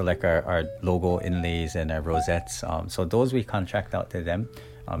 so like our logo inlays and our rosettes. So those we contract out to them,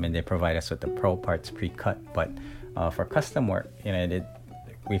 and they provide us with the pro parts pre-cut. But for custom work, you know,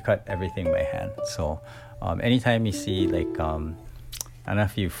 we cut everything by hand. So anytime you see like I don't know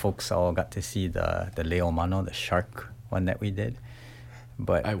if you folks all got to see the Leo Mano, the shark one that we did.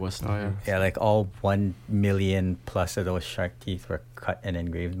 But I wasn't. yeah, like all 1 million plus of those shark teeth were cut and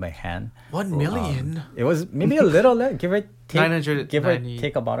engraved by hand. 1 million. It was maybe a little less, give or take, 990. give or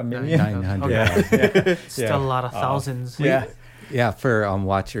take about a million. 900. Yeah. Still a lot of thousands. Yeah, for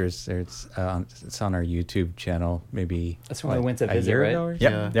watchers, it's on our YouTube channel. Maybe That's when we went to a visit, year right? ago or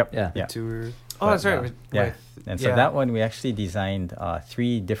Yep. Yeah. Yeah. Tour. Oh, that's right. Yeah. And so that one we actually designed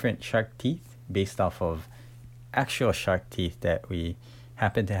 3 different shark teeth based off of actual shark teeth that we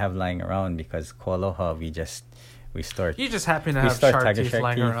happen to have lying around because KoAloha we store. You just happen to we have store shark tiger teeth shark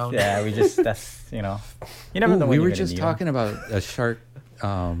lying teeth. around. Yeah, that's you never know. we when were you're gonna just need talking about a shark.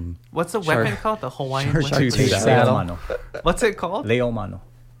 What's the Shark- weapon called? The Hawaiian shark weapon? tooth them. saddle. Leo Mano. What's it called? Leo Mano.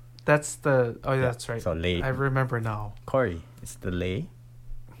 That's the. Oh, yeah, that's right. So lei. I remember now. Corey, it's the lei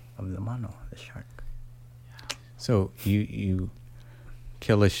of the mano, the shark. So you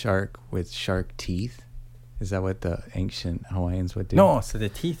kill a shark with shark teeth? Is that what the ancient Hawaiians would do? No, so the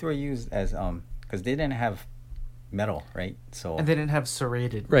teeth were used as because they didn't have metal, right? So And they didn't have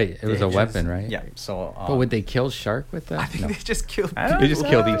serrated. Right, it was they a just- weapon, right? Yeah. So But would they kill shark with that? I think No. they just killed. I don't They just know.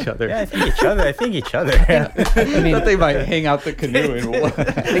 killed each other. Yeah, I think each other. I mean, they might hang out the canoe and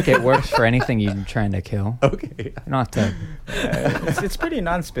I think it works for anything you're trying to kill. okay. You don't have to. It's pretty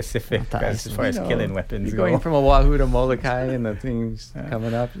non-specific Not as that far as You know, killing weapons You're go. going from Oahu to Molokai and the thing's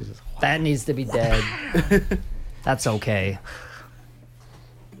coming up. It's just, That needs to be dead. That's okay.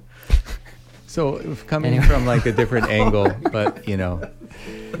 so coming Anyway. from like a different angle, but you know,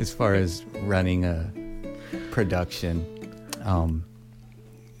 as far as running a production,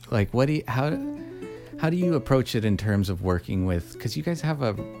 like how do you approach it in terms of working with? Because you guys have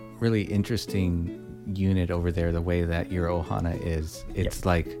a really interesting unit over there. The way that your ohana is, it's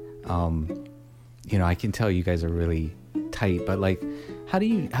like, you know, I can tell you guys are really tight, but like, how do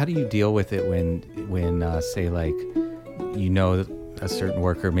you deal with it when say like, you know, a certain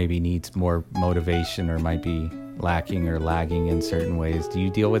worker maybe needs more motivation or might be lacking or lagging in certain ways? Do you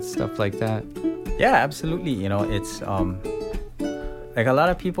deal with stuff like that? Yeah, absolutely. You know, it's like a lot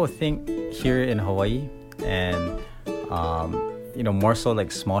of people think here in Hawaii and you know, more so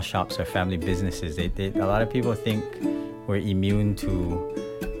like small shops or family businesses, a lot of people think we're immune to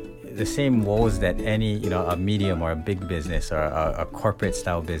the same woes that any, you know, a medium or a big business or a corporate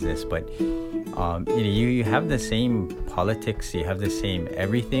style business, but you know, you have the same politics, you have the same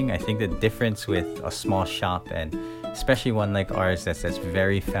everything. I think the difference with a small shop and especially one like ours that's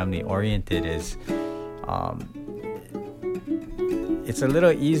very family oriented is it's a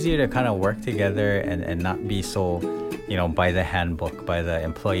little easier to kind of work together and not be so, you know, by the handbook, by the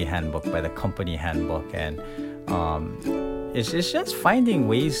employee handbook, by the company handbook. And it's just finding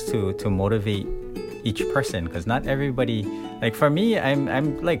ways to motivate each person, because not everybody, like for me,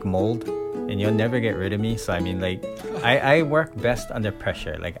 I'm like mold and you'll never get rid of me. So I mean, like I work best under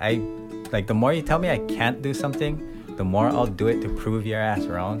pressure. Like the more you tell me I can't do something, the more I'll do it to prove your ass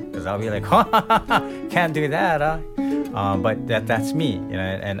wrong, because I'll be like, can't do that, huh? But that's me, you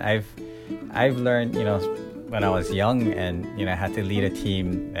know. And I've learned, you know, when I was young and, you know, I had to lead a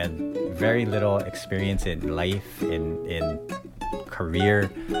team and very little experience in life, in career,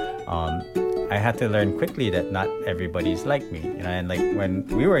 I had to learn quickly that not everybody's like me, you know. And like when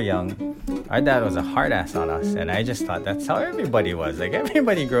we were young, our dad was a hard ass on us, and I just thought that's how everybody was. Like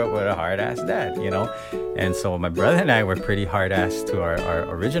everybody grew up with a hard ass dad, you know. And so my brother and I were pretty hard ass to our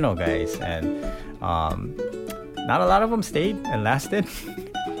original guys, and not a lot of them stayed and lasted,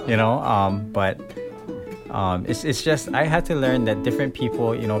 you know. But it's just I had to learn that different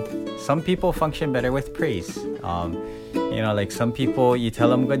people, you know, some people function better with praise. You know, like some people, you tell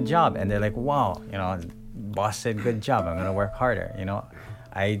them good job, and they're like, wow, you know, boss said good job, I'm gonna work harder. You know,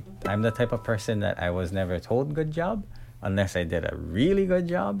 I'm the type of person that I was never told good job unless I did a really good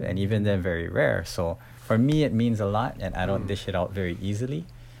job, and even then very rare. So for me, it means a lot, and I don't dish it out very easily.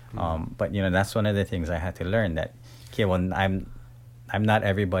 But you know, that's one of the things I had to learn, that okay, well, I'm not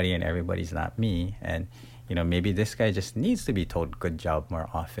everybody, and everybody's not me, and you know, maybe this guy just needs to be told good job more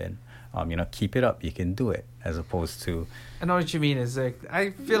often. You know, keep it up, you can do it, as opposed to. I know what you mean. Is like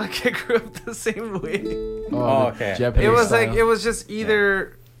I feel like I grew up the same way. Oh, okay. Japanese It was style. like it was just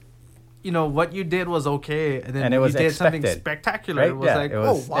either, you know, what you did was okay, and then And it was you did something expected, spectacular. right? It was Yeah, like, it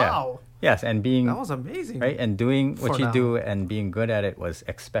was- oh wow, Yes, and being that was amazing. right, and doing what For you now. do and being good at it was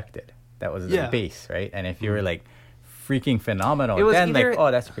expected. That was the Yeah. base, right? And if you were like freaking phenomenal, It was then like, either- oh,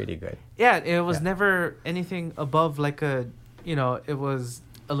 that's pretty good. Yeah, it was Yeah. never anything above like a, you know, it was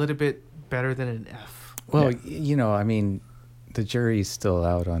a little bit better than an F. Well, Yeah. you know, I mean, the jury's still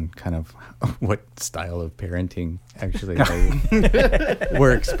out on kind of what style of parenting actually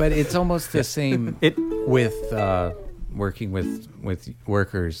works, but it's almost the same with working with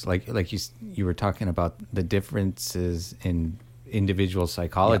workers. Like you were talking about the differences in individual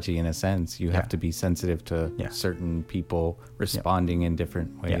psychology. In a sense, you have Yeah. to be sensitive to Yeah. certain people responding in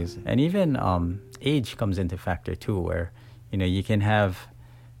different ways. Yeah. And even age comes into factor too, where you know you can have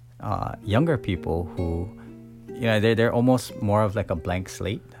younger people who, you know, they're almost more of like a blank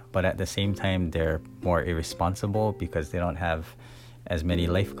slate, but at the same time they're more irresponsible because they don't have as many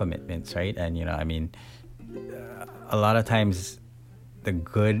life commitments, right? And you know, I mean, a lot of times the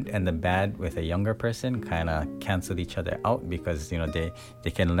good and the bad with a younger person kind of cancel each other out, because you know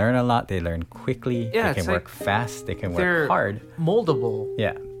they can learn a lot, they learn quickly, Yeah, they it's can like work fast, they can they're work hard. moldable.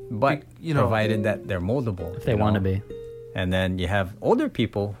 Yeah, but you know, provided that they're moldable, If they you want to know? be. And then you have older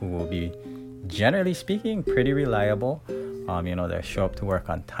people who will be, generally speaking, pretty reliable. You know, they'll show up to work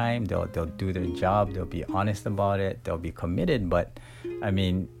on time. They'll do their job. They'll be honest about it. They'll be committed. But I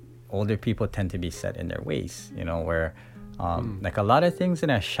mean, older people tend to be set in their ways. You know, where like a lot of things in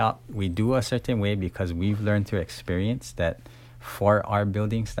our shop, we do a certain way because we've learned through experience that for our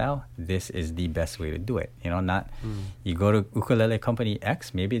building style, this is the best way to do it. You know, not you go to ukulele company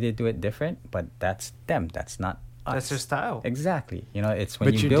X, maybe they do it different, but that's them. That's not us. That's their style. Exactly. You know, it's when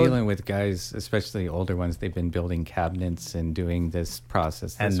But you you're build, dealing with guys, especially older ones. They've been building cabinets and doing this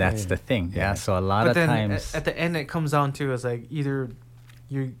process, and this that's way. the thing. Yeah. Yeah. So a lot But of then times, at the end, it comes down to is like either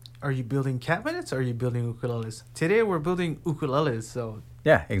are you building cabinets or are you building ukuleles? Today we're building ukuleles, so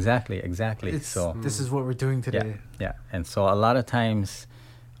yeah, exactly. it's, So this is what we're doing yeah, today. yeah. And so a lot of times,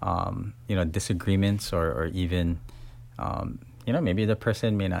 you know, disagreements or even, you know, maybe the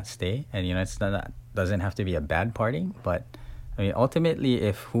person may not stay, and you know, it's not doesn't have to be a bad parting, but I mean, ultimately,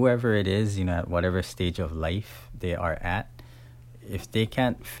 if whoever it is, you know, at whatever stage of life they are at, if they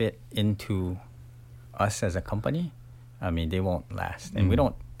can't fit into us as a company, I mean, they won't last. And we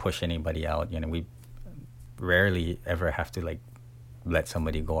don't push anybody out. You know, we rarely ever have to like let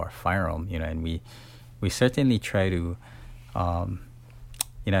somebody go or fire them. You know, and we certainly try to,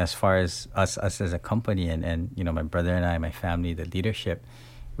 you know, as far as us as a company and you know, my brother and I, my family, the leadership,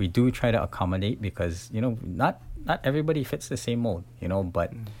 we do try to accommodate, because you know, not everybody fits the same mold. You know,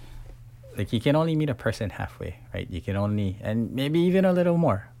 but like you can only meet a person halfway, right? You can only, and maybe even a little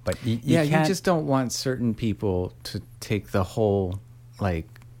more, but you You can't, just don't want certain people to take the whole like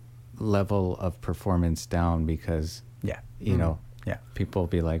level of performance down, because yeah, you know, yeah. people will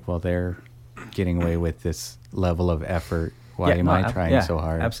be like, well, they're getting away with this level of effort. Why am I trying so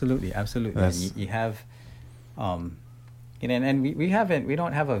hard? Absolutely. And That's- you have, you know, and we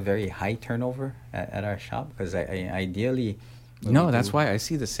don't have a very high turnover at our shop, because ideally. when No, we that's do- why I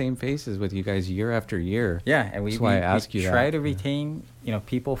see the same faces with you guys year after year. Yeah, and That's why I ask you try that. to retain, you know,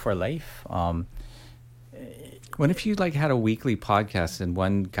 people for life. What if you like had a weekly podcast and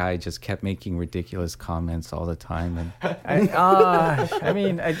one guy just kept making ridiculous comments all the time? And I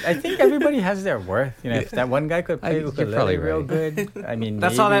mean, I think everybody has their worth. You know, if that one guy could play You're ukulele probably real right. good, I mean,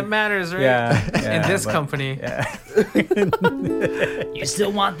 That's all that maybe- matters, right? Yeah, In this but- company. Yeah. You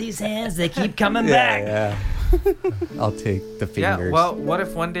still want these hands? They keep coming yeah. I'll take the Yeah, fingers. well, what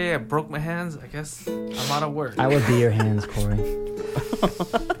if one day I broke my hands? I guess I'm out of work. I would be your hands, Corey.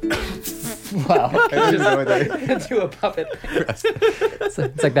 Wow. I didn't know that. Do a puppet.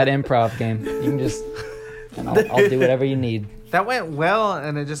 It's like that improv game. You can just, and I'll do whatever you need. That went well,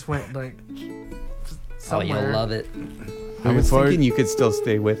 and it just went like Oh, somewhere. you'll love it. I was Before- thinking you could still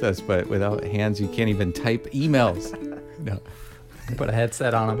stay with us, but without hands, you can't even type emails. No. Put a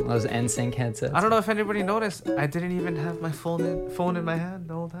headset on them. Those NSYNC headsets. I don't know if anybody noticed. I didn't even have my phone in my hand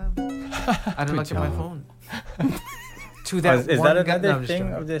the whole time. I didn't look at my job. phone. To that Is one that guy- no, another I'm just thing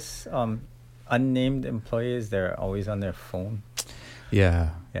joking. of this unnamed employees? They're always on their phone. Yeah.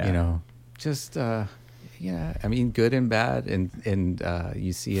 Yeah. You know, just, yeah, I mean, good and bad. And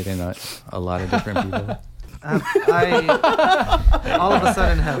you see it in a lot of different people. I all of a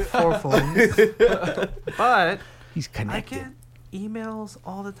sudden have 4 phones, but He's I connected. get emails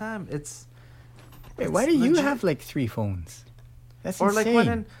all the time. It's Wait, why do you have like 3 phones? That's or insane. like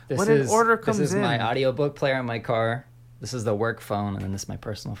when an order comes This is in. my audiobook player in my car. This is the work phone, and then this is my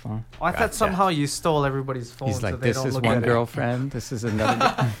personal phone. Oh, I thought Gotcha. somehow you stole everybody's phone. He's so like, they this don't is look one at it." girlfriend. This is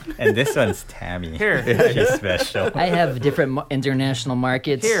another. And this one's Tammy. Here. She's special. I have different international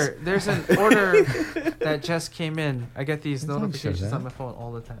markets. Here, there's an order that just came in. I get these It's not notifications sure that. on my phone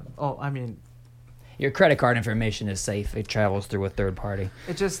all the time. Oh, I mean, Your credit card information is safe. It travels through a third party.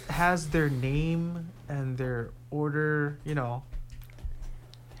 it just has their name and their order. You know,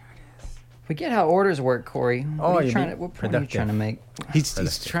 We get how orders work, Corey. Oh, What are you trying mean to, what point are you productive. trying to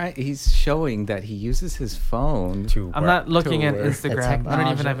make? He's showing that he uses his phone. To I'm work. not looking at Tour. Instagram. I don't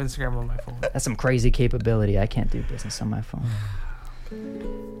technology. even have Instagram on my phone. That's some crazy capability. I can't do business on my phone.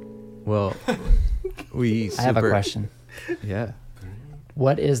 Well, I have a question. Yeah.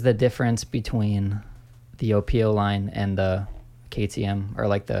 What is the difference between the OPO line and the KTM, or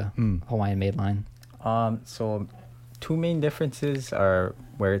like the Hawaiian made line? So 2 main differences are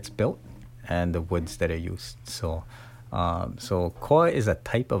where it's built and the woods that are used. So koa is a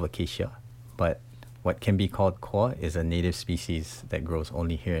type of acacia, but what can be called koa is a native species that grows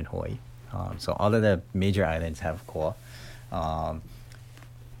only here in Hawaii. So all of the major islands have koa.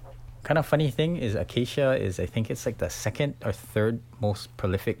 Kind of funny thing is acacia is, I think it's like the 2nd or 3rd most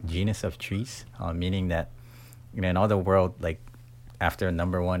prolific genus of trees, meaning that in all the world, like after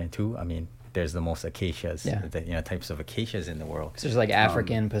number 1 and 2, I mean, there's the most acacias, types of acacias in the world. So there's like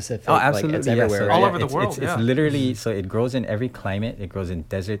African, Pacific. Oh, absolutely. Like it's everywhere, So right? All over the it's, world, It's literally, so it grows in every climate. It grows in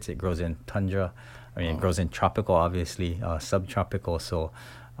deserts. It grows in tundra. I mean, it grows in tropical, obviously, subtropical. So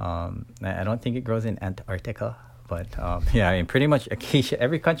I don't think it grows in Antarctica. But yeah, I mean, pretty much acacia,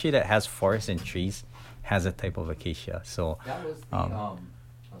 every country that has forests and trees has a type of acacia. So That was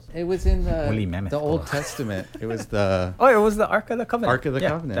it was in Woolly mammoth the Old koa. Testament. It was the Oh, it was the Ark of the Covenant. Ark of the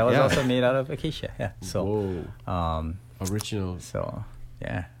Covenant, That was yeah. also made out of acacia. Yeah. So, Whoa. Original. so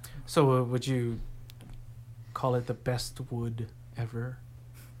yeah. So would you call it the best wood ever?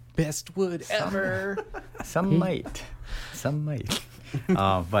 best wood ever. Some might.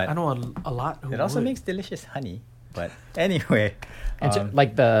 But I know a lot. Who it also would. makes delicious honey. But anyway, And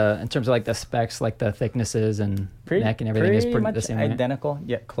in terms of like the specs, like the thicknesses and neck and everything is pretty much the same. Right? identical.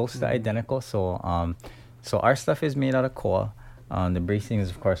 Yeah, close to identical. So so our stuff is made out of koa. The bracings,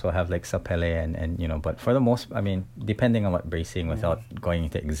 of course, will have like sapele and but for the most, I mean, depending on what bracing, without going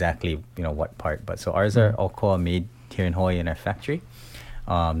into exactly what part. But so ours are all koa made here in Hawaii in our factory.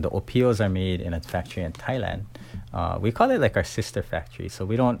 The opios are made in a factory in Thailand. We call it like our sister factory. So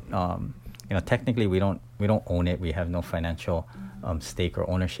we don't, technically we don't own it. We have no financial stake or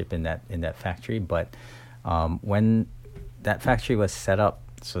ownership in that factory. But when that factory was set up,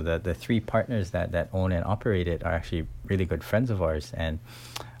 so the 3 partners that own and operate it are actually really good friends of ours, and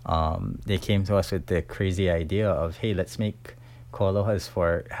they came to us with the crazy idea of, hey, let's make KoAlohas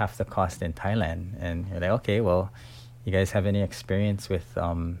for half the cost in Thailand. And you're like, okay, well, you guys have any experience with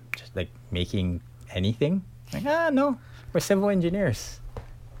just like making anything? Like, no, we're civil engineers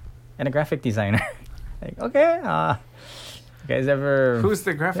and a graphic designer. Like, okay, you guys ever? Who's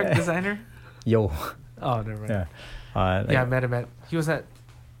the graphic designer? Yo? Oh, never mind. Yeah, Yeah, I met him he was at.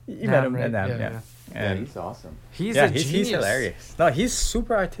 You met him, right? at NAM, Yeah, yeah. yeah. Yeah, And he's awesome. He's yeah, a genius. he's hilarious. No, he's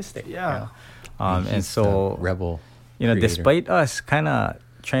super artistic. Yeah. And He's so the rebel. creator. creator. Despite us kind of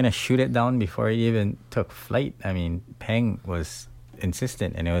trying to shoot it down before it even took flight, I mean, Peng was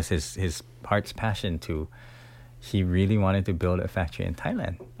insistent, and it was his heart's passion to. He really wanted to build a factory in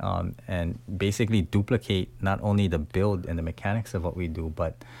Thailand, and basically duplicate not only the build and the mechanics of what we do,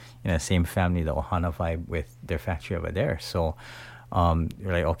 but the same family, the Ohana vibe, with their factory over there. So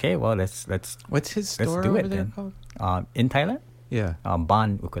we're like, okay, well, let's What's his let's store do over it there then. called? In Thailand, Yeah.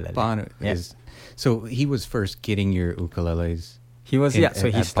 Ban Ukulele. Bon Yeah. is. So he was first getting your ukuleles. He was in- So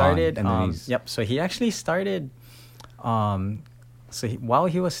at he Bond, started. and then he's- So he actually started. while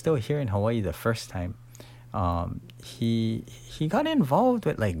he was still here in Hawaii the first time, he got involved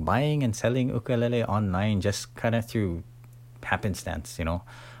with like buying and selling ukulele online just kind of through happenstance,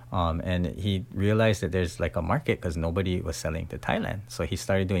 and he realized that there's like a market because nobody was selling to Thailand. So he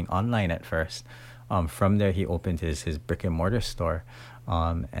started doing online at first. From there, he opened his brick and mortar store.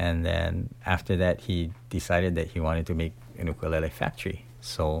 And then after that, he decided that he wanted to make an ukulele factory.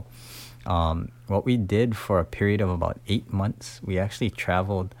 So what we did for a period of about 8 months, we actually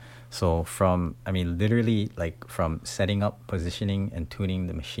traveled. So literally like from setting up, positioning, and tuning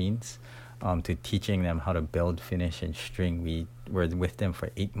the machines to teaching them how to build, finish, and string. We were with them for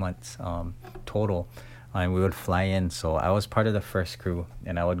 8 months total. And we would fly in. So I was part of the first crew,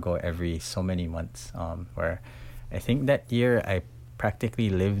 and I would go every so many months. Where I think that year I practically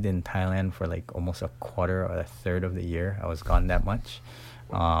lived in Thailand for like almost a quarter or a third of the year. I was gone that much.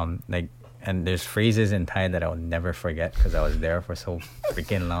 And there's phrases in Thai that I'll never forget because I was there for so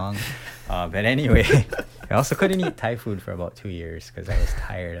freaking long. But anyway, I also couldn't eat Thai food for about 2 years because I was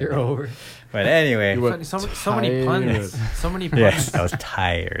tired of You're it. over. But anyway, So many puns. So many puns. yeah, I was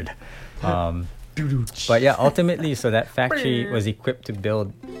tired. But yeah, ultimately, so that factory was equipped to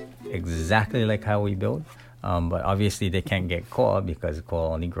build exactly like how we build. But obviously they can't get koa because koa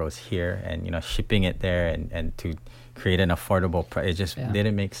only grows here, and shipping it there and to create an affordable price, it just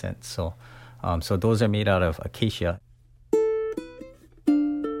didn't make sense. So so those are made out of acacia.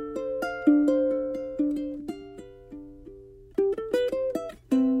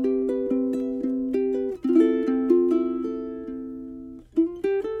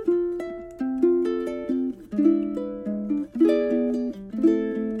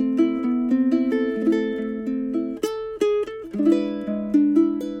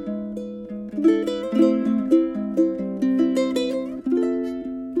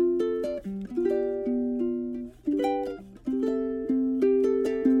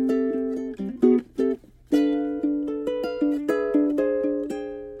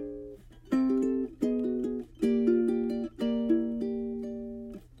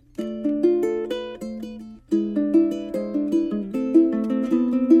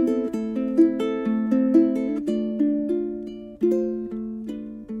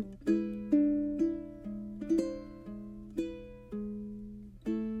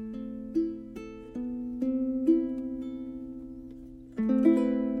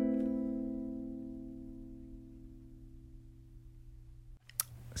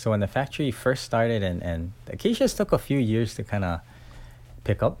 So when the factory first started, and the acacias took a few years to kind of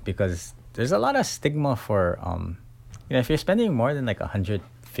pick up because there's a lot of stigma for, if you're spending more than like $150,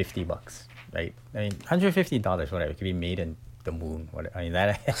 right? I mean, $150, whatever, it could be made in the moon.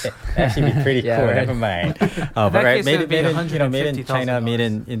 That actually be pretty cool. Right. Never mind. But right, made in China, made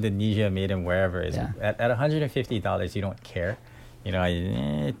in Indonesia, made in wherever is at $150, you don't care.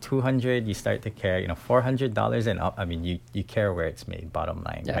 $200, you start to care. $400 and up, I mean, you care where it's made, bottom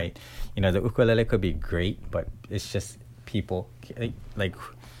line, right? The ukulele could be great, but it's just people, like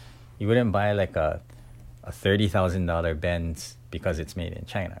you wouldn't buy like a $30,000 Benz because it's made in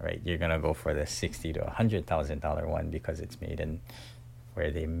China, right? You're gonna go for the $60,000 to $100,000 one because it's made in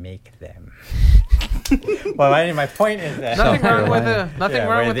where they make them. Well, my point is that nothing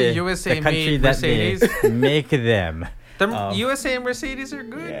wrong with the USA the country made that Mercedes. they make them. The USA and Mercedes are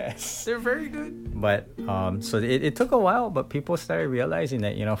good. Yes. They're very good. But so it took a while, but people started realizing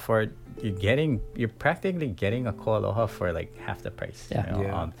that you're practically getting a KoAloha for like half the price.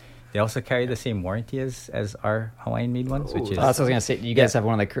 They also carry the same warranty as our Hawaiian made ones, which is that's what I was gonna say. You guys have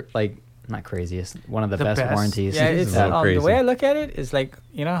one of the not craziest, one of the best warranties. Yeah, it's the way I look at it is like,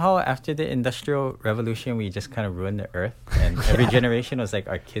 how after the Industrial Revolution we just kind of ruined the earth, and every generation was like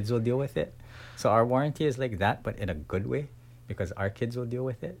our kids will deal with it. So our warranty is like that, but in a good way, because our kids will deal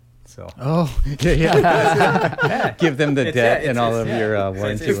with it. So give them the debt and all of your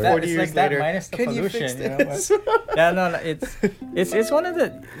warranty. It's 40 years like later, minus the pollution. It's one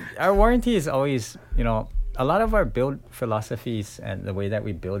of our warranty is always, a lot of our build philosophies and the way that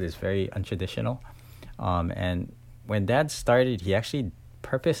we build is very untraditional. And when Dad started, he actually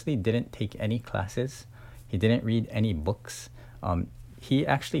purposely didn't take any classes. He didn't read any books. He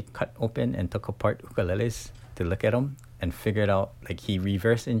actually cut open and took apart ukuleles to look at them and figured out, like he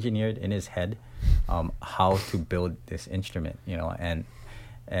reverse engineered in his head how to build this instrument, and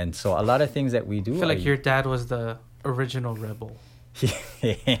so a lot of things that we do. I feel like your dad was the original rebel.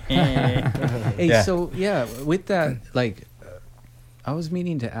 So with that, like, I was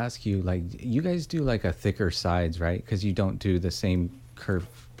meaning to ask you, like, you guys do like a thicker sides, right? Because you don't do the same curve.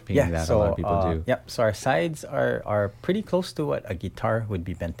 That a lot of people do. Yep. So our sides are pretty close to what a guitar would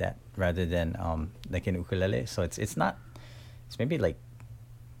be bent at, rather than like an ukulele. So it's not it's maybe like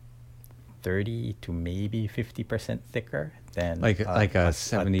 30 to maybe 50% thicker than like a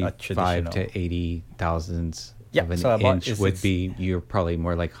 75 traditional. to 80 thousandths Yeah, of an so about- inch would be, you're probably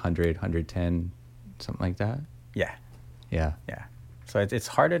more like 100, 110, something like that. Yeah, Yeah. yeah. So it's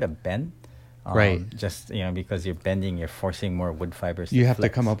harder to bend. Right. Just, because you're bending, you're forcing more wood fibers. You have to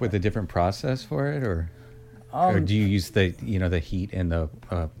flex. come up with a different process for it, or do you use the the heat and the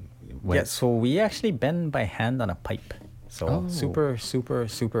Yeah, so we actually bend by hand on a pipe. So Oh. super, super,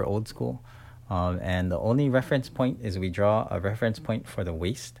 super old school. And the only reference point is we draw a reference point for the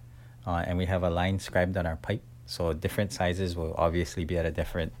waist, and we have a line scribed on our pipe. So different sizes will obviously be at a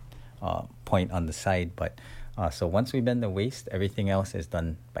different point on the side. But so once we bend the waist, everything else is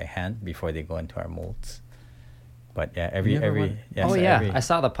done by hand before they go into our molds. But yeah, every I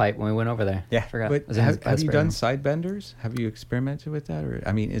saw the pipe when we went over there. Yeah. Forgot. But It was in have you Plattsburgh. done side benders? Have you experimented with that, or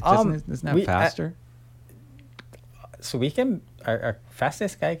I mean, isn't that we- faster? So we can, our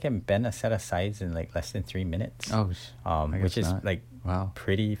fastest guy can bend a set of sides in like less than 3 minutes. I Which guess is not. like Wow.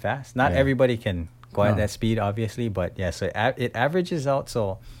 pretty fast. Not Yeah. everybody can go at No. that speed, obviously, but yeah. So it averages out.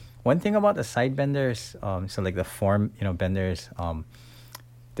 So one thing about the side benders, so like the form, benders,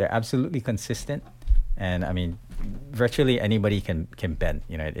 they're absolutely consistent, and I mean, virtually anybody can bend.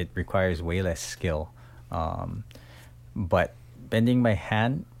 It requires way less skill, but bending by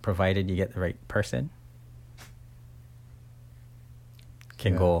hand, provided you get the right person,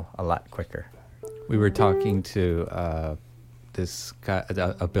 can Yeah. go a lot quicker. We were talking to this guy,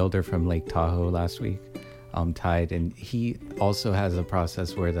 a builder from Lake Tahoe last week, Tide, and he also has a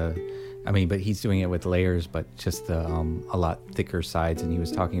process where but he's doing it with layers, but just a lot thicker sides. And he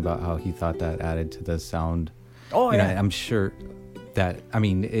was talking about how he thought that added to the sound. Oh, yeah. I'm sure that,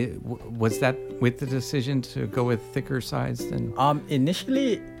 was that with the decision to go with thicker sides then?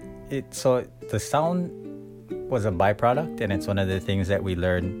 Initially, so the sound was a byproduct, and it's one of the things that we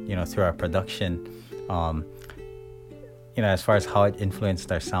learned, through our production, as far as how it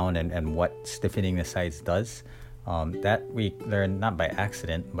influenced our sound and what stiffening the sides does. That we learned not by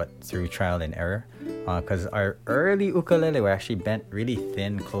accident, but through trial and error. Because our early ukulele were actually bent really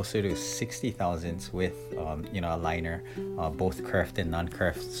thin, closer to 60 thousandths with, a liner, both curved and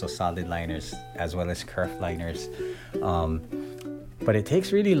non-curved, so solid liners as well as curved liners. But it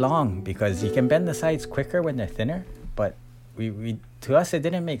takes really long because you can bend the sides quicker when they're thinner. But we to us, it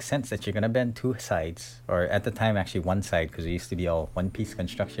didn't make sense that you're going to bend two sides, or at the time, actually one side, because we used to be all one-piece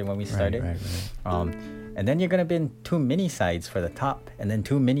construction when we started. Right. And then you're going to bend two mini sides for the top, and then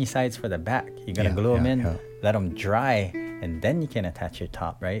two mini sides for the back. You're going to glue them in, let them dry, and then you can attach your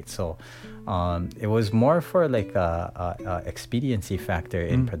top, right? So it was more for like a expediency factor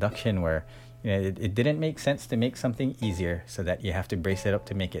in production where it didn't make sense to make something easier so that you have to brace it up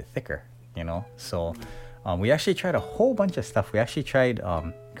to make it thicker, So we actually tried a whole bunch of stuff. We actually tried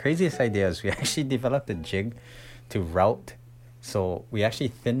craziest ideas. We actually developed a jig to route. So we actually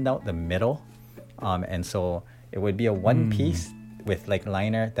thinned out the middle. And so it would be a one piece with like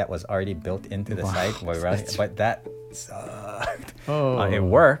liner that was already built into the side. But that sucked. It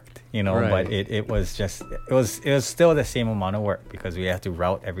worked, Right. but it was still the same amount of work because we have to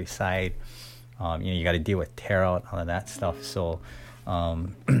route every side. You got to deal with tear out, all of that stuff. So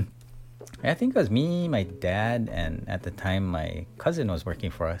I think it was me, my dad, and at the time my cousin was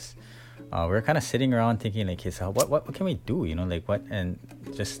working for us. We were kind of sitting around thinking like, hey, so what can we do? And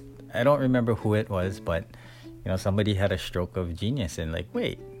just, I don't remember who it was, but somebody had a stroke of genius and like,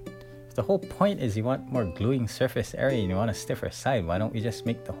 wait, if the whole point is you want more gluing surface area and you want a stiffer side, why don't we just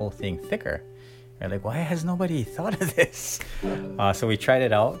make the whole thing thicker? We're like, why has nobody thought of this? So we tried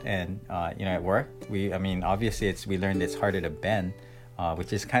it out, and it worked. Obviously we learned it's harder to bend,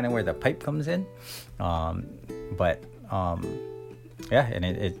 which is kind of where the pipe comes in. And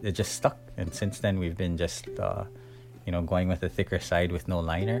it just stuck. And since then we've been just going with a thicker side with no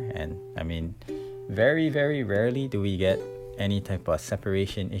liner. And very, very rarely do we get any type of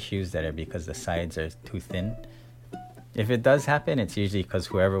separation issues that are because the sides are too thin. If it does happen, it's usually because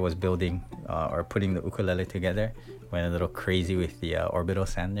whoever was building or putting the ukulele together went a little crazy with the orbital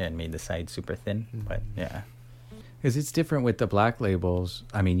sander and made the sides super thin. But yeah. Because it's different with the black labels.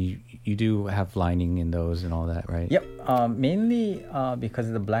 You do have lining in those and all that, right? Yep. Mainly because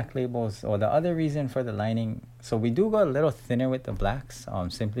of the black labels, or the other reason for the lining. So we do go a little thinner with the blacks,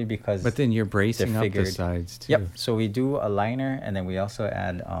 simply because. But then you're bracing up the figured. sides too. Yep. So we do a liner, and then we also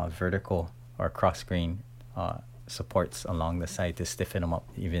add vertical or cross grain supports along the side to stiffen them up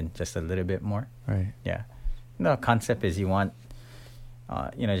even just a little bit more. Right. Yeah. The concept is you want,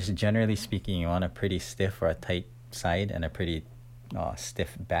 just generally speaking, you want a pretty stiff or a tight side and a pretty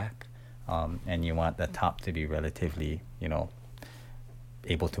stiff back. And you want the top to be relatively,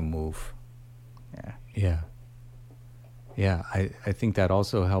 able to move. Yeah. Yeah. Yeah, I think that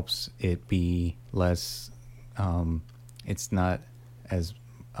also helps it be less, it's not as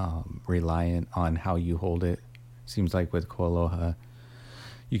reliant on how you hold it. Seems like with KoAloha,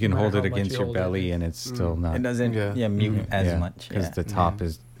 you can No matter hold it how much against you your hold it, belly and it's still not. It doesn't mute as much. Because the top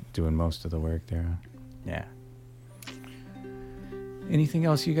is doing most of the work there. Yeah. Anything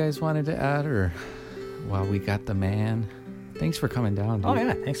else you guys wanted to add, or while we got the man? Thanks for coming down, dude. Oh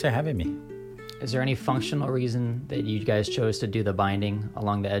yeah, thanks for having me. Is there any functional reason that you guys chose to do the binding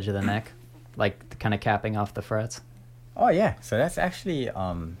along the edge of the neck, like kind of capping off the frets? Oh yeah, so that's actually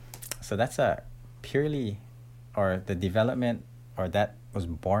so that's a purely, or the development, or that was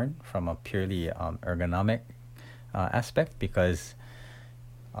born from a purely ergonomic aspect, because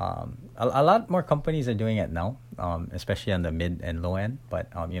a lot more companies are doing it now, especially on the mid and low end.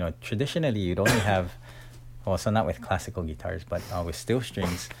 But traditionally you'd only have, well, so not with classical guitars, but with steel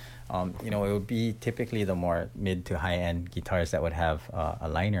strings, it would be typically the more mid to high end guitars that would have a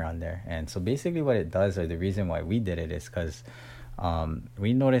liner on there. And so basically what it does, or the reason why we did it, is because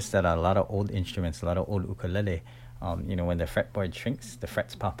we noticed that a lot of old instruments, a lot of old ukulele, when the fretboard shrinks, the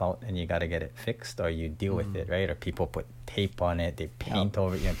frets pop out and you got to get it fixed, or you deal with it, right? Or people put tape on it, they paint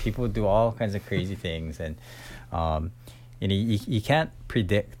over it. People do all kinds of crazy things. And, you can't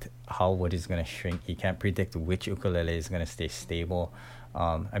predict how wood is going to shrink. You can't predict which ukulele is going to stay stable.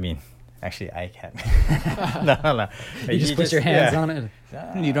 Actually, I can't. No. You just put your hands on it.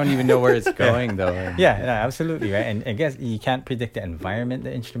 You don't even know where it's going, though. Yeah, no, absolutely, right. And I guess you can't predict the environment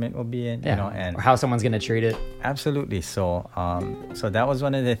the instrument will be in, and or how someone's going to treat it. Absolutely. So, so that was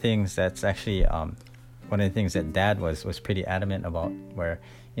one of the things that's actually one of the things that Dad was pretty adamant about, where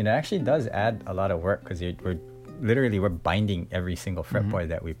it actually does add a lot of work, because we're binding every single fretboard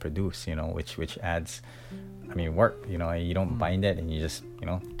that we produce, which adds, work. You don't bind it and you just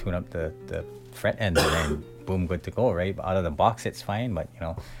tune up the fret ends and then boom, good to go, right? But out of the box it's fine, but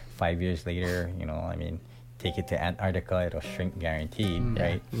 5 years later, take it to Antarctica, it'll shrink guaranteed,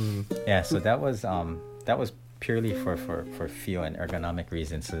 right? Yeah, so that was purely for feel and ergonomic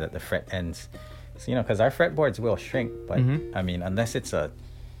reasons, so that the fret ends, because our fretboards will shrink, but unless it's a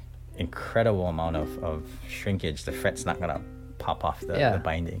incredible amount of shrinkage, the fret's not gonna pop off the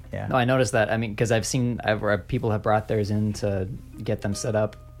binding. No, I noticed that. Because I've seen people have brought theirs in to get them set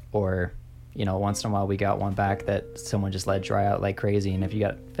up, or once in a while we got one back that someone just let dry out like crazy, and if you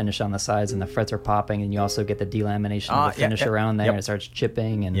got finish on the sides and the frets are popping, and you also get the delamination of the finish around there, and it starts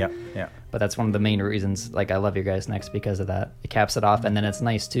chipping, and but that's one of the main reasons, like, I love your guys' necks because of that. It caps it off, and then it's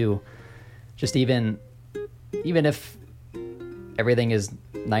nice too, just even if everything is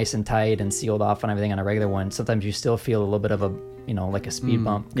nice and tight and sealed off and everything on a regular one, sometimes you still feel a little bit of a like a speed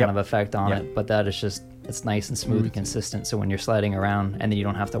bump kind of effect on it, but that is just, it's nice and smooth and consistent, so when you're sliding around, and then you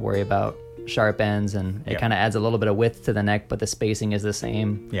don't have to worry about sharp ends, and it kind of adds a little bit of width to the neck, but the spacing is the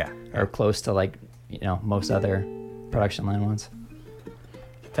same, or close to, like, most other production line ones.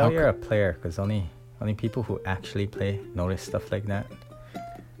 Tell you're a player, because only people who actually play notice stuff like that.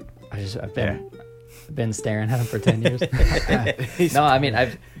 I've been staring at him for 10 years. No, how many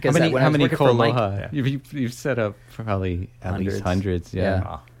KoAloha? You've set up probably at least hundreds.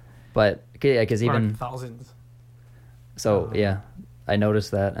 But because even thousands. So I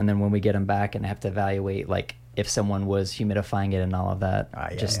noticed that, and then when we get them back and have to evaluate, like, if someone was humidifying it and all of that,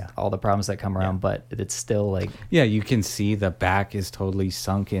 all the problems that come around, but it's still like... Yeah, you can see the back is totally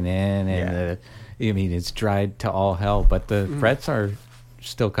sunken in, and it's dried to all hell, but the frets are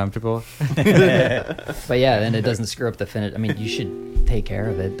still comfortable. But then it doesn't screw up the finish. You should take care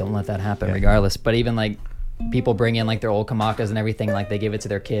of it. Don't let that happen regardless. But even, like, people bring in, like, their old Kamakas and everything, like, they give it to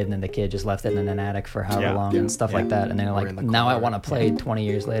their kid, and then the kid just left it in an attic for however long and stuff like that, and they're like, now I want to play 20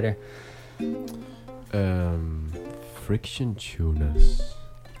 years later. Friction tuners.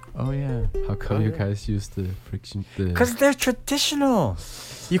 Oh yeah. How come you guys use the friction? Because they're traditional.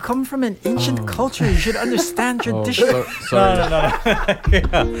 You come from an ancient culture. You should understand tradition. Sorry. No.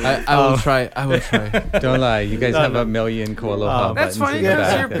 I will try. Don't lie. You guys have a million KoAloha That's buttons funny, in the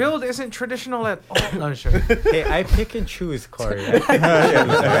because back. your build isn't traditional at all. No, sure. Hey, I pick and choose, Corey.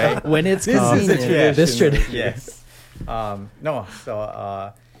 Right? When it's convenient. This tradition. Yes. No.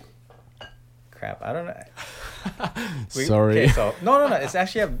 So. Crap. I don't know. Sorry. Okay, so no. It's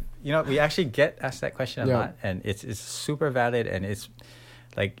actually we actually get asked that question a lot, and it's super valid, and it's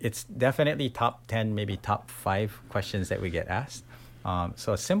definitely top 10, maybe top 5 questions that we get asked.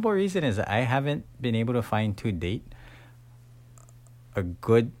 So a simple reason is that I haven't been able to find to date a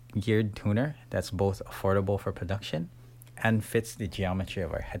good geared tuner that's both affordable for production and fits the geometry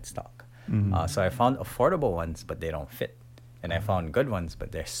of our headstock. So I found affordable ones, but they don't fit. and I found good ones,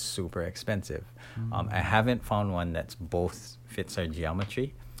 but they're super expensive. I haven't found one that's both fits our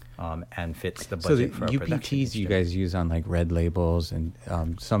geometry and fits the So the budget for a production UPTs you instrument. guys use on like red labels and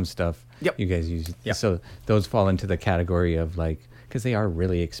some stuff. Yep. You guys use. Yep. So those fall into the category of like, because they are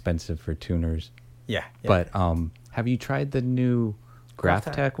really expensive for tuners. Yeah, yeah. But have you tried the new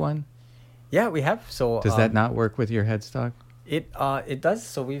GraphTech? GraphTech one? Yeah, we have. So Does that not work with your headstock? It does.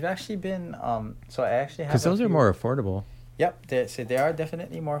 So we've actually been so I actually have Because those are more affordable. Yep, they are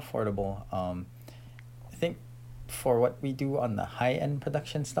definitely more affordable. I think for what we do on the high end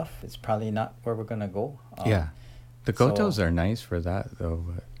production stuff, it's probably not where we're gonna go. Yeah. The so- Gotos are nice for that though.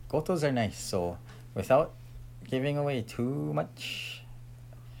 But Gotos are nice. So without giving away too much,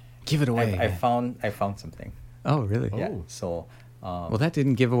 give it away. I found something. Oh, really? Yeah. Oh. So. Well, that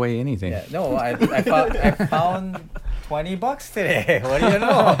didn't give away anything. Yeah, no, I found $20 today. What do you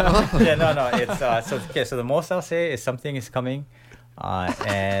know? Yeah, no. It's so okay. So the most I'll say is something is coming,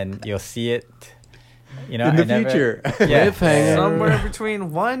 and you'll see it. You know, In the I never- future. Yeah, Cliffhanger. Somewhere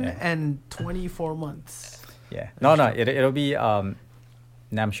between 1 Yeah. and 24 months. yeah. No. It'll be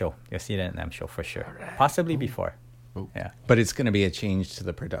NAM show. You'll see it at NAM show for sure. Possibly before. Oh. Yeah. But it's going to be a change to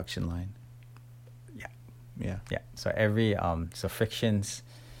the production line. Yeah. Yeah. Yeah. So every so frictions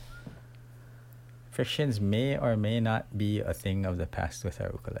may or may not be a thing of the past with our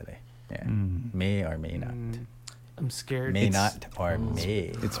ukulele. Yeah. Mm. May or may not. I'm scared. May It's- not or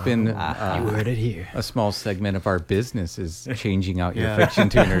may. It's been You heard it here. a small segment of our business is changing out your Yeah. friction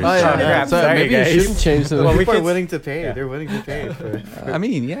tuners. Oh, yeah. crap. So Sorry, maybe guys. you shouldn't change the. Well, we People are could- willing to pay. yeah. They're willing to pay for. I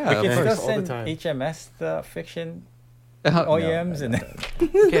mean, yeah. We of can course. still all the send time. HMS the fiction Oh, no, OEMs and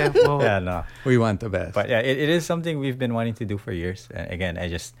Okay, well, yeah, no. we want the best. But yeah, it is something we've been wanting to do for years. And again,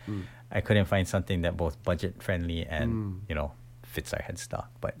 I couldn't find something that both budget friendly and fits our headstock.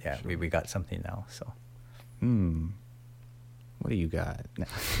 But yeah, we got something now. So What do you got? No.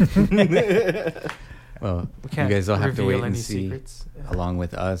 Well, we you can't guys will have to reveal wait and any see secrets. Yeah. along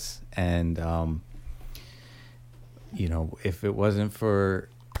with us. And, if it wasn't for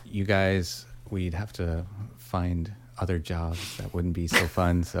you guys, we'd have to find other jobs that wouldn't be so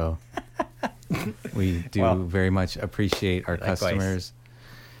fun. So we do Well, very much appreciate our likewise. customers.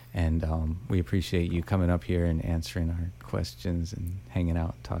 And we appreciate you coming up here and answering our questions and hanging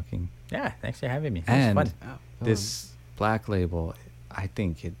out, talking. yeah, thanks for having me. It And was fun. this Black Label, I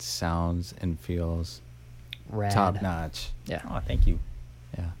think it sounds and feels Rad. top notch. Yeah. Oh, thank you.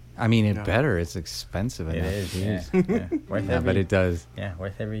 Yeah, I mean it Yeah. better. It's expensive It enough. is. Jeez. Yeah. Worth Yeah, but it does. Yeah,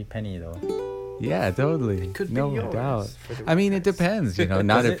 worth every penny though. Yeah, totally. It could be no yours doubt. for the I mean, it price. depends. Not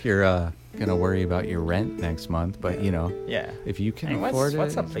Does if it? you're gonna worry about your rent next month, but Yeah. if you can And afford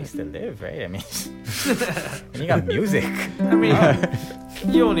what's it. a place to live, right? I mean, and you got music. I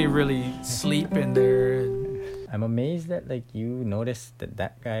mean, you only really sleep in there. And I'm amazed that like you noticed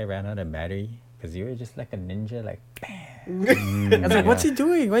that guy ran out of battery because you were just like a ninja, like bam. I was like, what's he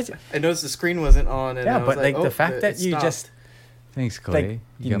doing? I noticed the screen wasn't on. And Yeah, I was but like oh, the fact that it you stopped. just Thanks, Clay. like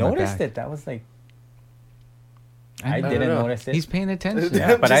you got my noticed back. it. That was like I I know. didn't know. notice it. He's paying attention.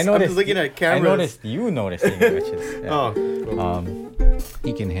 Yeah, but I I'm noticed. just looking at I cameras. noticed you noticing it, which is yeah. Oh. Cool.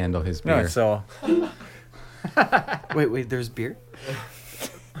 He can handle his beer. No, so Wait. There's beer.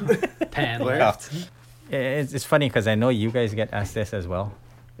 Pan Where? left. it's funny because I know you guys get asked this as well.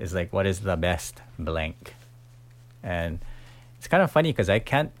 Is like, what is the best blank? And it's kind of funny because I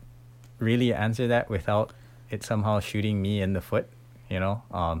can't really answer that without it somehow shooting me in the foot,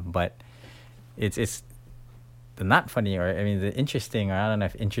 But it's the not funny, or I mean the interesting, or I don't know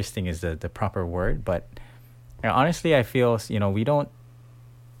if interesting is the proper word, but honestly, I feel we don't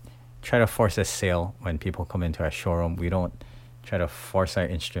try to force a sale when people come into our showroom. We don't try to force our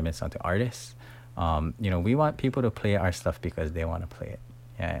instruments onto artists. We want people to play our stuff because they want to play it.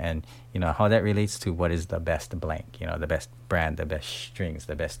 Yeah, and how that relates to what is the best blank, the best brand, the best strings,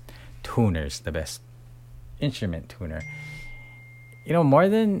 the best tuners, the best instrument tuner. More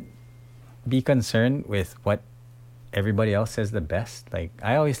than be concerned with what everybody else says the best. Like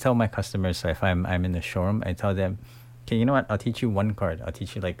I always tell my customers, so if I'm in the showroom, I tell them, okay, you know what? I'll teach you one chord. I'll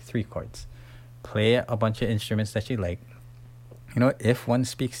teach you like 3 chords. Play a bunch of instruments that you like. If one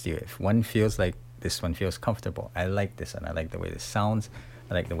speaks to you, if one feels like this one feels comfortable, I like this one. I like the way this sounds.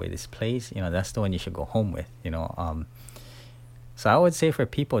 I like the way this plays. That's the one you should go home with. So I would say for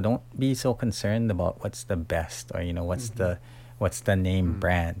people, don't be so concerned about what's the best or what's the name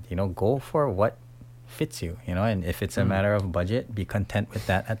brand. Go for what fits you. And if it's a matter of budget, be content with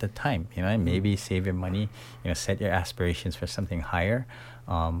that at the time. And maybe save your money. Set your aspirations for something higher.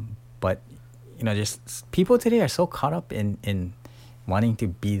 But just people today are so caught up in wanting to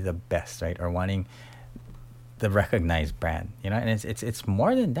be the best, right? Or wanting the recognized brand, you know, and it's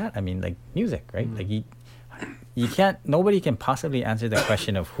more than that. I mean, like music, right? Like you can't, nobody can possibly answer the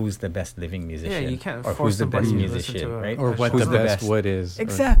question of who's the best living musician. Yeah, you can't or force who's the best somebody to listen musician, to right? Or what Who's the best wood is. or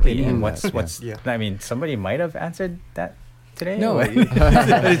Exactly. any of And that, what's yeah. I mean, somebody might have answered that today. No, or-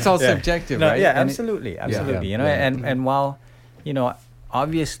 it's all Yeah. subjective, No, right? yeah, And absolutely, absolutely. Yeah. You know, Yeah. and while, you know,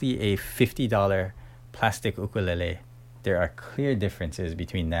 obviously a $50 plastic ukulele, there are clear differences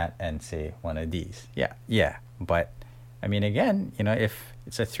between that and say one of these. Yeah. But I mean, again, you know, if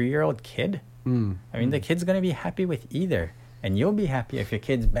it's a 3-year-old kid, I mean, the kid's gonna be happy with either, and you'll be happy if your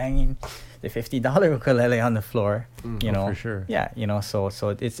kid's banging the $50 ukulele on the floor. You know, for sure. Yeah, you know, so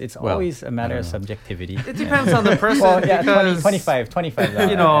it's Well, always a matter I of don't know. subjectivity. It depends on the person. Well, yeah, because, 25.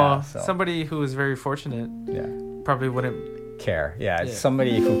 You know, yeah, so, somebody who is very fortunate yeah, probably wouldn't. care. Yeah, Yeah.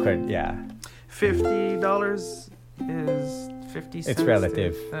 somebody who could. Yeah, $50 is 50 cents. it's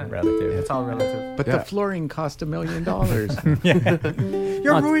relative. Relative. It's all relative. But Yeah. the flooring cost $1 million.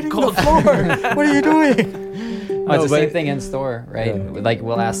 You're ruining the floor. What are you doing? Oh, it's No, the same but- thing in store, right? Yeah. Like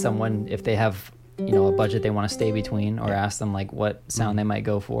we'll ask someone if they have, you know, a budget they want to stay between, or ask them like what sound they might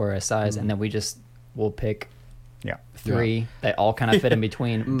go for, a size, and then we'll pick Yeah. 3 that all kind of fit in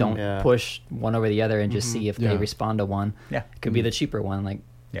between. Don't Yeah. push one over the other and just see if they Yeah. respond to one. Yeah. It could be the cheaper one. Like,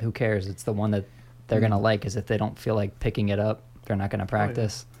 Yeah. who cares? It's the one that they're gonna like. Is if they don't feel like picking it up, they're not gonna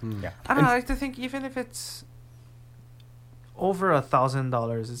practice. Yeah. I don't know. I like to think even if it's over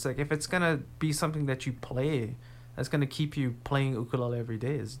 $1,000, it's like if it's gonna be something that you play, that's gonna keep you playing ukulele every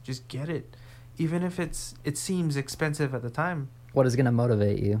day, is just get it, even if it seems expensive at the time. What is gonna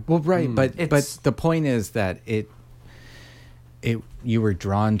motivate you? Well, right, but It's- the point is that you were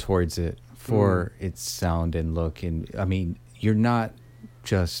drawn towards it for its sound and look, and I mean, you're not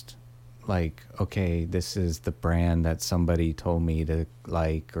just like, okay, this is the brand that somebody told me to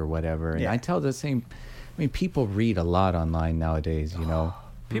like or whatever. And Yeah. I tell the same. I mean, people read a lot online nowadays, you know.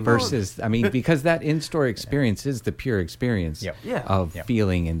 People- Versus, I mean, because that in-store experience is the pure experience Yep. Yeah. of Yep.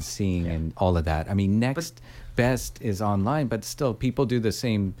 feeling and seeing and all of that. I mean, next best is online, but still, people do the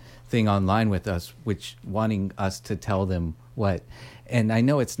same thing online with us, which wanting us to tell them what. And I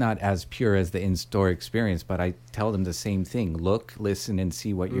know it's not as pure as the in-store experience, but I tell them the same thing: look, listen, and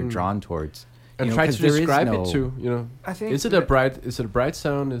see what you're drawn towards. And You know, try 'cause to there is describe no- it too. You know, I think is it a bright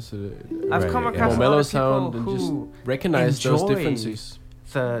sound? Is it I've Right, come yeah. across more a mellow lot of people sound? And just who recognize those enjoy differences.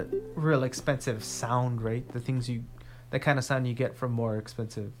 the real expensive sound, right? The kind of sound you get from more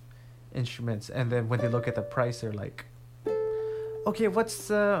expensive instruments, and then when they look at the price, they're like, okay, what's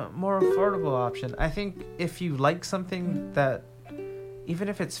the more affordable option? I think if you like something that, even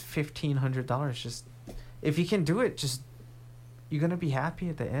if it's $1,500, just if you can do it, just you're gonna be happy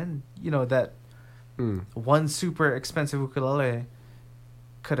at the end. You know that one super expensive ukulele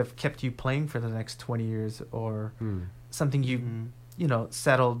could have kept you playing for the next 20 years, or something you know,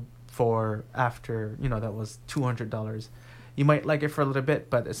 settled for after, you know, that was $200. You might like it for a little bit,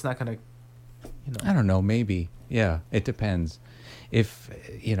 but it's not gonna, you know. I don't know, maybe. Yeah, it depends. If,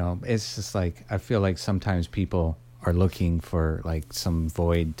 you know, it's just like, I feel like sometimes people are looking for like some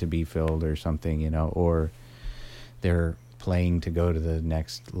void to be filled or something, you know, or they're playing to go to the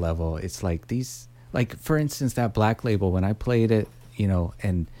next level. It's like these, like, for instance, that Black Label, when I played it, you know,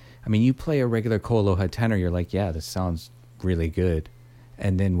 and I mean, you play a regular KoAloha tenor, you're like, yeah, this sounds really good.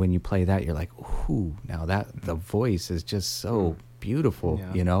 And then when you play that, you're like, ooh, now that the voice is just so beautiful,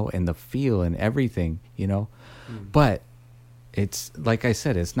 Yeah. you know, and the feel and everything, you know. But it's, like I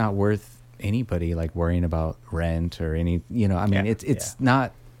said, it's not worth anybody like worrying about rent or any, you know, I mean, Yeah,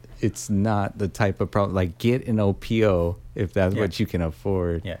 it's not the type of problem, like get an OPO if that's Yeah. what you can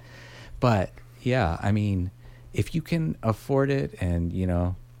afford. Yeah. But yeah, I mean, if you can afford it, and, you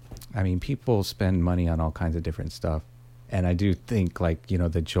know, I mean, people spend money on all kinds of different stuff. And I do think, like, you know,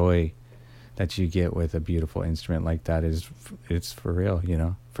 the joy that you get with a beautiful instrument like that it's for real, you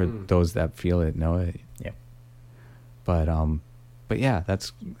know, for those that feel it, know it. Yep. But yeah,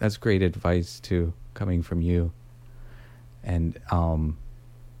 that's great advice too, coming from you. And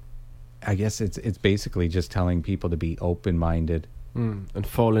I guess it's basically just telling people to be open-minded. And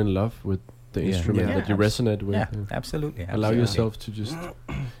fall in love with the Yeah. instrument Yeah, that you resonate with. Yeah, and absolutely. Allow absolutely. yourself to just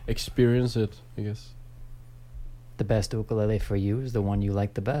experience it, I guess. The best ukulele for you is the one you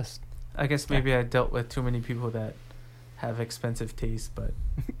like the best. I guess maybe I dealt with too many people that have expensive taste, but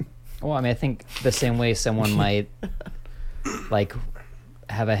Well, I mean, I think the same way someone might like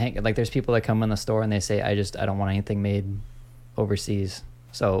have like there's people that come in the store and they say, I don't want anything made overseas.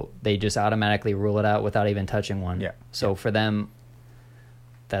 So they just automatically rule it out without even touching one. Yeah. So for them,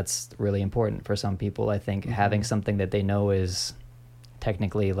 that's really important. For some people, I think having something that they know is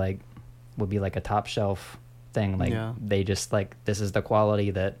technically like would be like a top shelf thing. Like they just like, this is the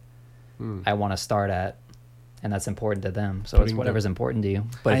quality that I want to start at, and that's important to them. So it's whatever's important to you.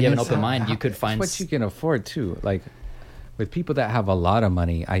 But if you have an open mind, you could find what you can afford too. Like with people that have a lot of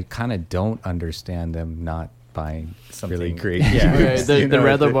money, I kind of don't understand them not buying something really great. They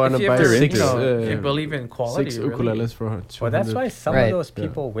rather want to buy six. You believe in quality. 6 ukuleles for 200. Well, that's why some of those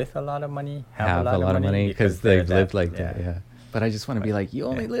people with a lot of money have a lot of money because they've lived like that. Yeah. But I just want to be like, you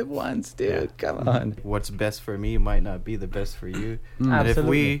only live once, dude. Come on. What's best for me might not be the best for you. And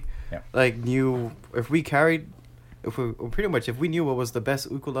Absolutely. if we if we knew what was the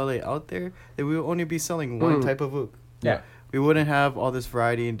best ukulele out there, then we would only be selling one type of uk. Yeah. We wouldn't have all this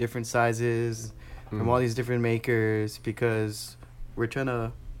variety in different sizes from all these different makers, because we're trying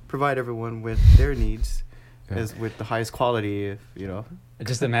to provide everyone with their needs as with the highest quality,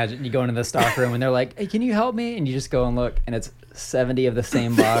 Just imagine you go into the stock room and they're like, "Hey, can you help me?" And you just go and look, and it's 70 of the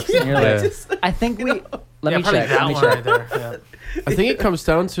same box, and you're like, "I think we." Let me check. Let me check. Right there. Yeah. I think it comes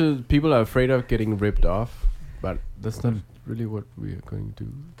down to people are afraid of getting ripped off, but that's not really what we are going to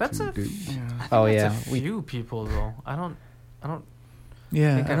do. That's do. a few people though. I don't.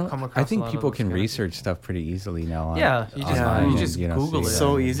 Yeah, I think people can research stuff pretty easily now. You just Google it. It's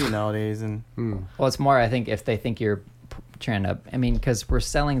so easy nowadays, and well, it's more. I think if they think you're trying to, because we're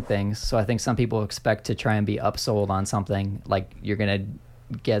selling things, so I think some people expect to try and be upsold on something. Like you're gonna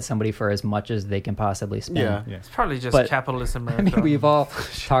get somebody for as much as they can possibly spend. It's probably just capitalist America. We've all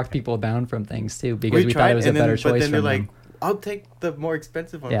talked people down from things too because we thought it was a better choice. But then they're them. like, "I'll take the more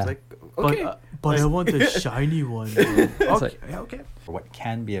expensive one." Yeah. It's like, okay, but I want the shiny one. Okay. What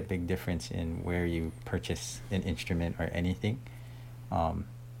can be a big difference in where you purchase an instrument or anything,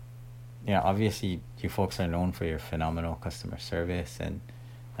 obviously you folks are known for your phenomenal customer service, and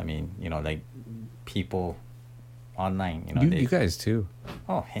I mean, like people online, you guys too.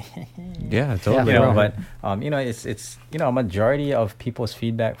 Oh, yeah, totally. But it's a majority of people's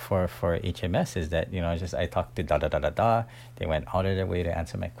feedback for HMS is that just I talked to da. They went out of their way to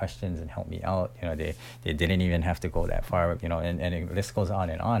answer my questions and help me out. They didn't even have to go that far. And the list goes on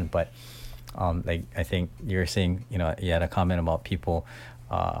and on. But like I think you were saying, you had a comment about people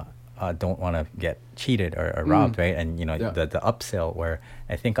don't want to get cheated or robbed, right? And the upsell, where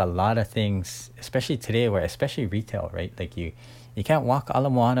I think a lot of things, especially today, where especially retail, right? Like you can't walk Ala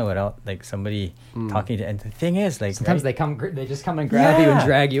Moana without like somebody talking to. And the thing is, like sometimes they just come and grab you and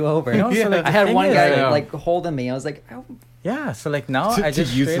drag you over. So like, I had one guy like holding me. I was like, oh. Yeah, so like now I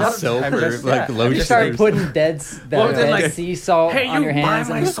just use the silver lotion. You start putting dead sea salt on your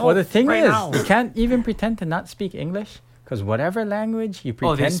hands. Well, the thing is, you can't even pretend to not speak English. Because whatever language you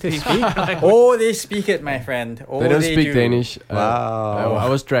pretend to speak, they speak it, my friend. They don't speak Danish. Wow. I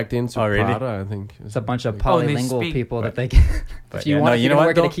was dragged into really? Prada, I think. It's a bunch of polylingual people that they can. If you want to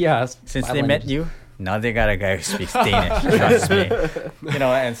work at a kiosk. Since they met you, now they got a guy who speaks Danish. Trust me.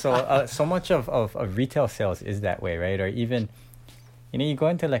 And so much of retail sales is that way, right? Or even, you go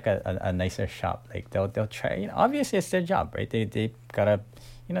into like a nicer shop, like they'll try. Obviously, it's their job, right? They gotta.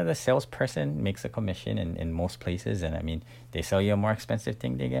 The salesperson makes a commission in most places, and I mean, they sell you a more expensive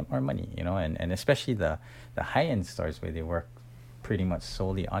thing, they get more money, and especially the high-end stores where they work pretty much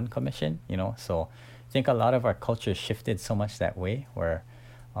solely on commission, So I think a lot of our culture shifted so much that way, where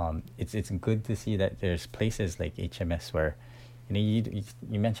it's good to see that there's places like HMS where, you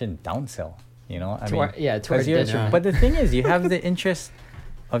mentioned downsell, But the thing is, you have the interest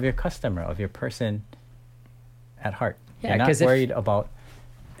of your customer, of your person at heart. You're not worried about,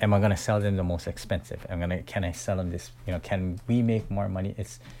 am I going to sell them the most expensive? Can I sell them this? Can we make more money?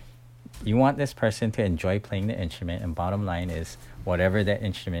 You want this person to enjoy playing the instrument, and bottom line is whatever that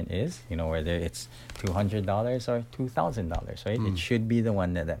instrument is, whether it's $200 or $2,000, right? It should be the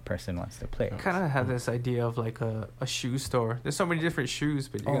one that person wants to play. I kind of have this idea of like a shoe store. There's so many different shoes,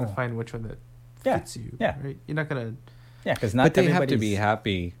 but you're gonna find which one that fits you. Yeah, right. You're not gonna. Yeah, because not. But they have to be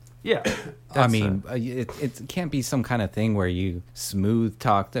happy. Yeah. I mean, it can't be some kind of thing where you smooth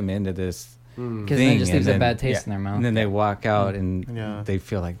talk them into this because then it just leaves a bad taste in their mouth. And then they walk out and they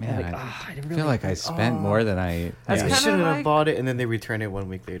feel like, man, I feel like I spent more than I. I shouldn't have bought it, and then they return it 1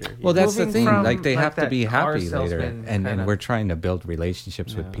 week later. Well, that's the thing. Like they have to be happy later, and we're trying to build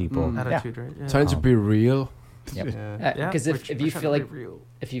relationships with people. Attitude, right? Yeah. Trying to be real. Because if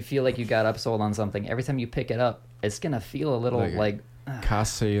you feel like you got upsold on something, every time you pick it up, it's gonna feel a little like car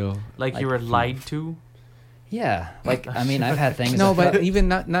sale, like you were lied to. Yeah, like I mean, I've had things. No, but even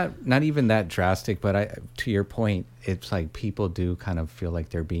not even that drastic. But to your point, it's like people do kind of feel like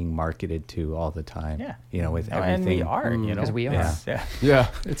they're being marketed to all the time. Yeah, with everything. And we are, because we are.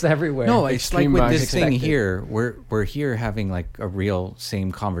 Yeah, it's everywhere. No, it's like with this thing here. We're here having like a real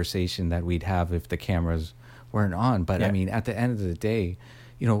same conversation that we'd have if the cameras weren't on. But I mean, at the end of the day,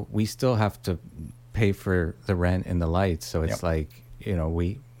 you know, we still have to pay for the rent and the lights. So it's like, you know,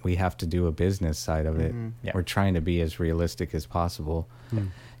 we have to do a business side of it. We're trying to be as realistic as possible,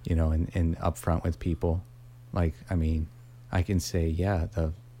 you know, and upfront with people. Like, I mean, I can say, yeah,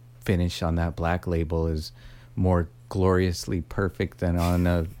 the finish on that black label is more gloriously perfect than on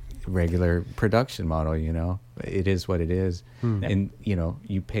a regular production model, you know. It is what it is. And, you know,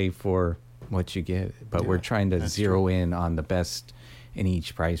 you pay for what you get. But we're trying to zero in on the best in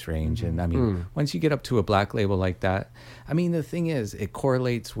each price range. And I mean, once you get up to a black label like that, I mean, the thing is, it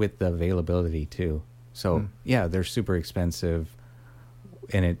correlates with the availability too. So yeah, they're super expensive,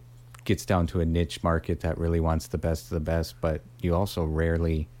 and it gets down to a niche market that really wants the best of the best, but you also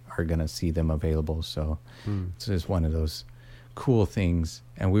rarely are going to see them available. So it's just one of those cool things.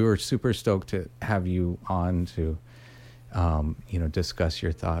 And we were super stoked to have you on to, you know, discuss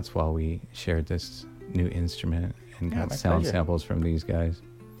your thoughts while we shared this new instrument and got sound samples from these guys.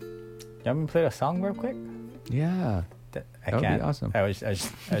 You want me to play a song real quick? Yeah. I That would be can't. awesome. I was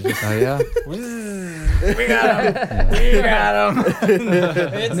just Oh, yeah? we got him. We got him.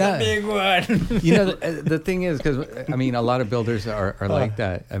 It's No. a big one. You know, the thing is, because, I mean, a lot of builders are like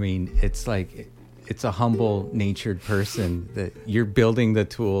that. I mean, it's like, it's a humble natured person that you're building the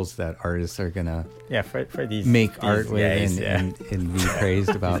tools that artists are going to for these make these art with guys, and be praised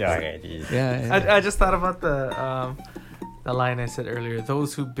about. These Yeah. I just thought about the line I said earlier.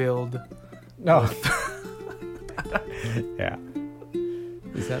 Those who build. No. Yeah.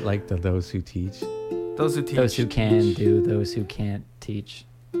 Is that like those who teach? Those who teach. Those who can do, those who can't teach,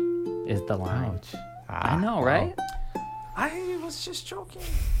 is the line. Ouch. I know, right? I was just joking.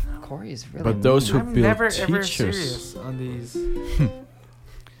 Corey's really. But those who I'm build never ever teachers. serious on these.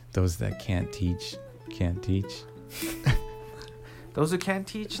 Those that can't teach, can't teach. Those who can't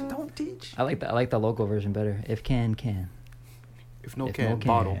teach, don't teach. I like the local version better. If can. If no If can, no can.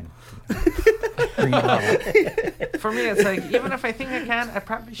 bottle. Bring it on. For me, it's like, even if I think I can, I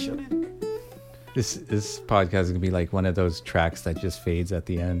probably shouldn't. This podcast is gonna be like one of those tracks that just fades at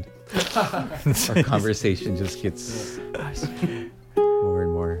the end. Our conversation just gets more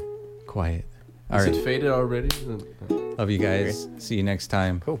and more quiet. All Is right, it faded already? love you guys. See you next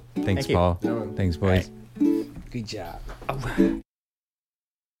time. Cool. Thanks, Thank you. Paul. No. Thanks, boys. Good job.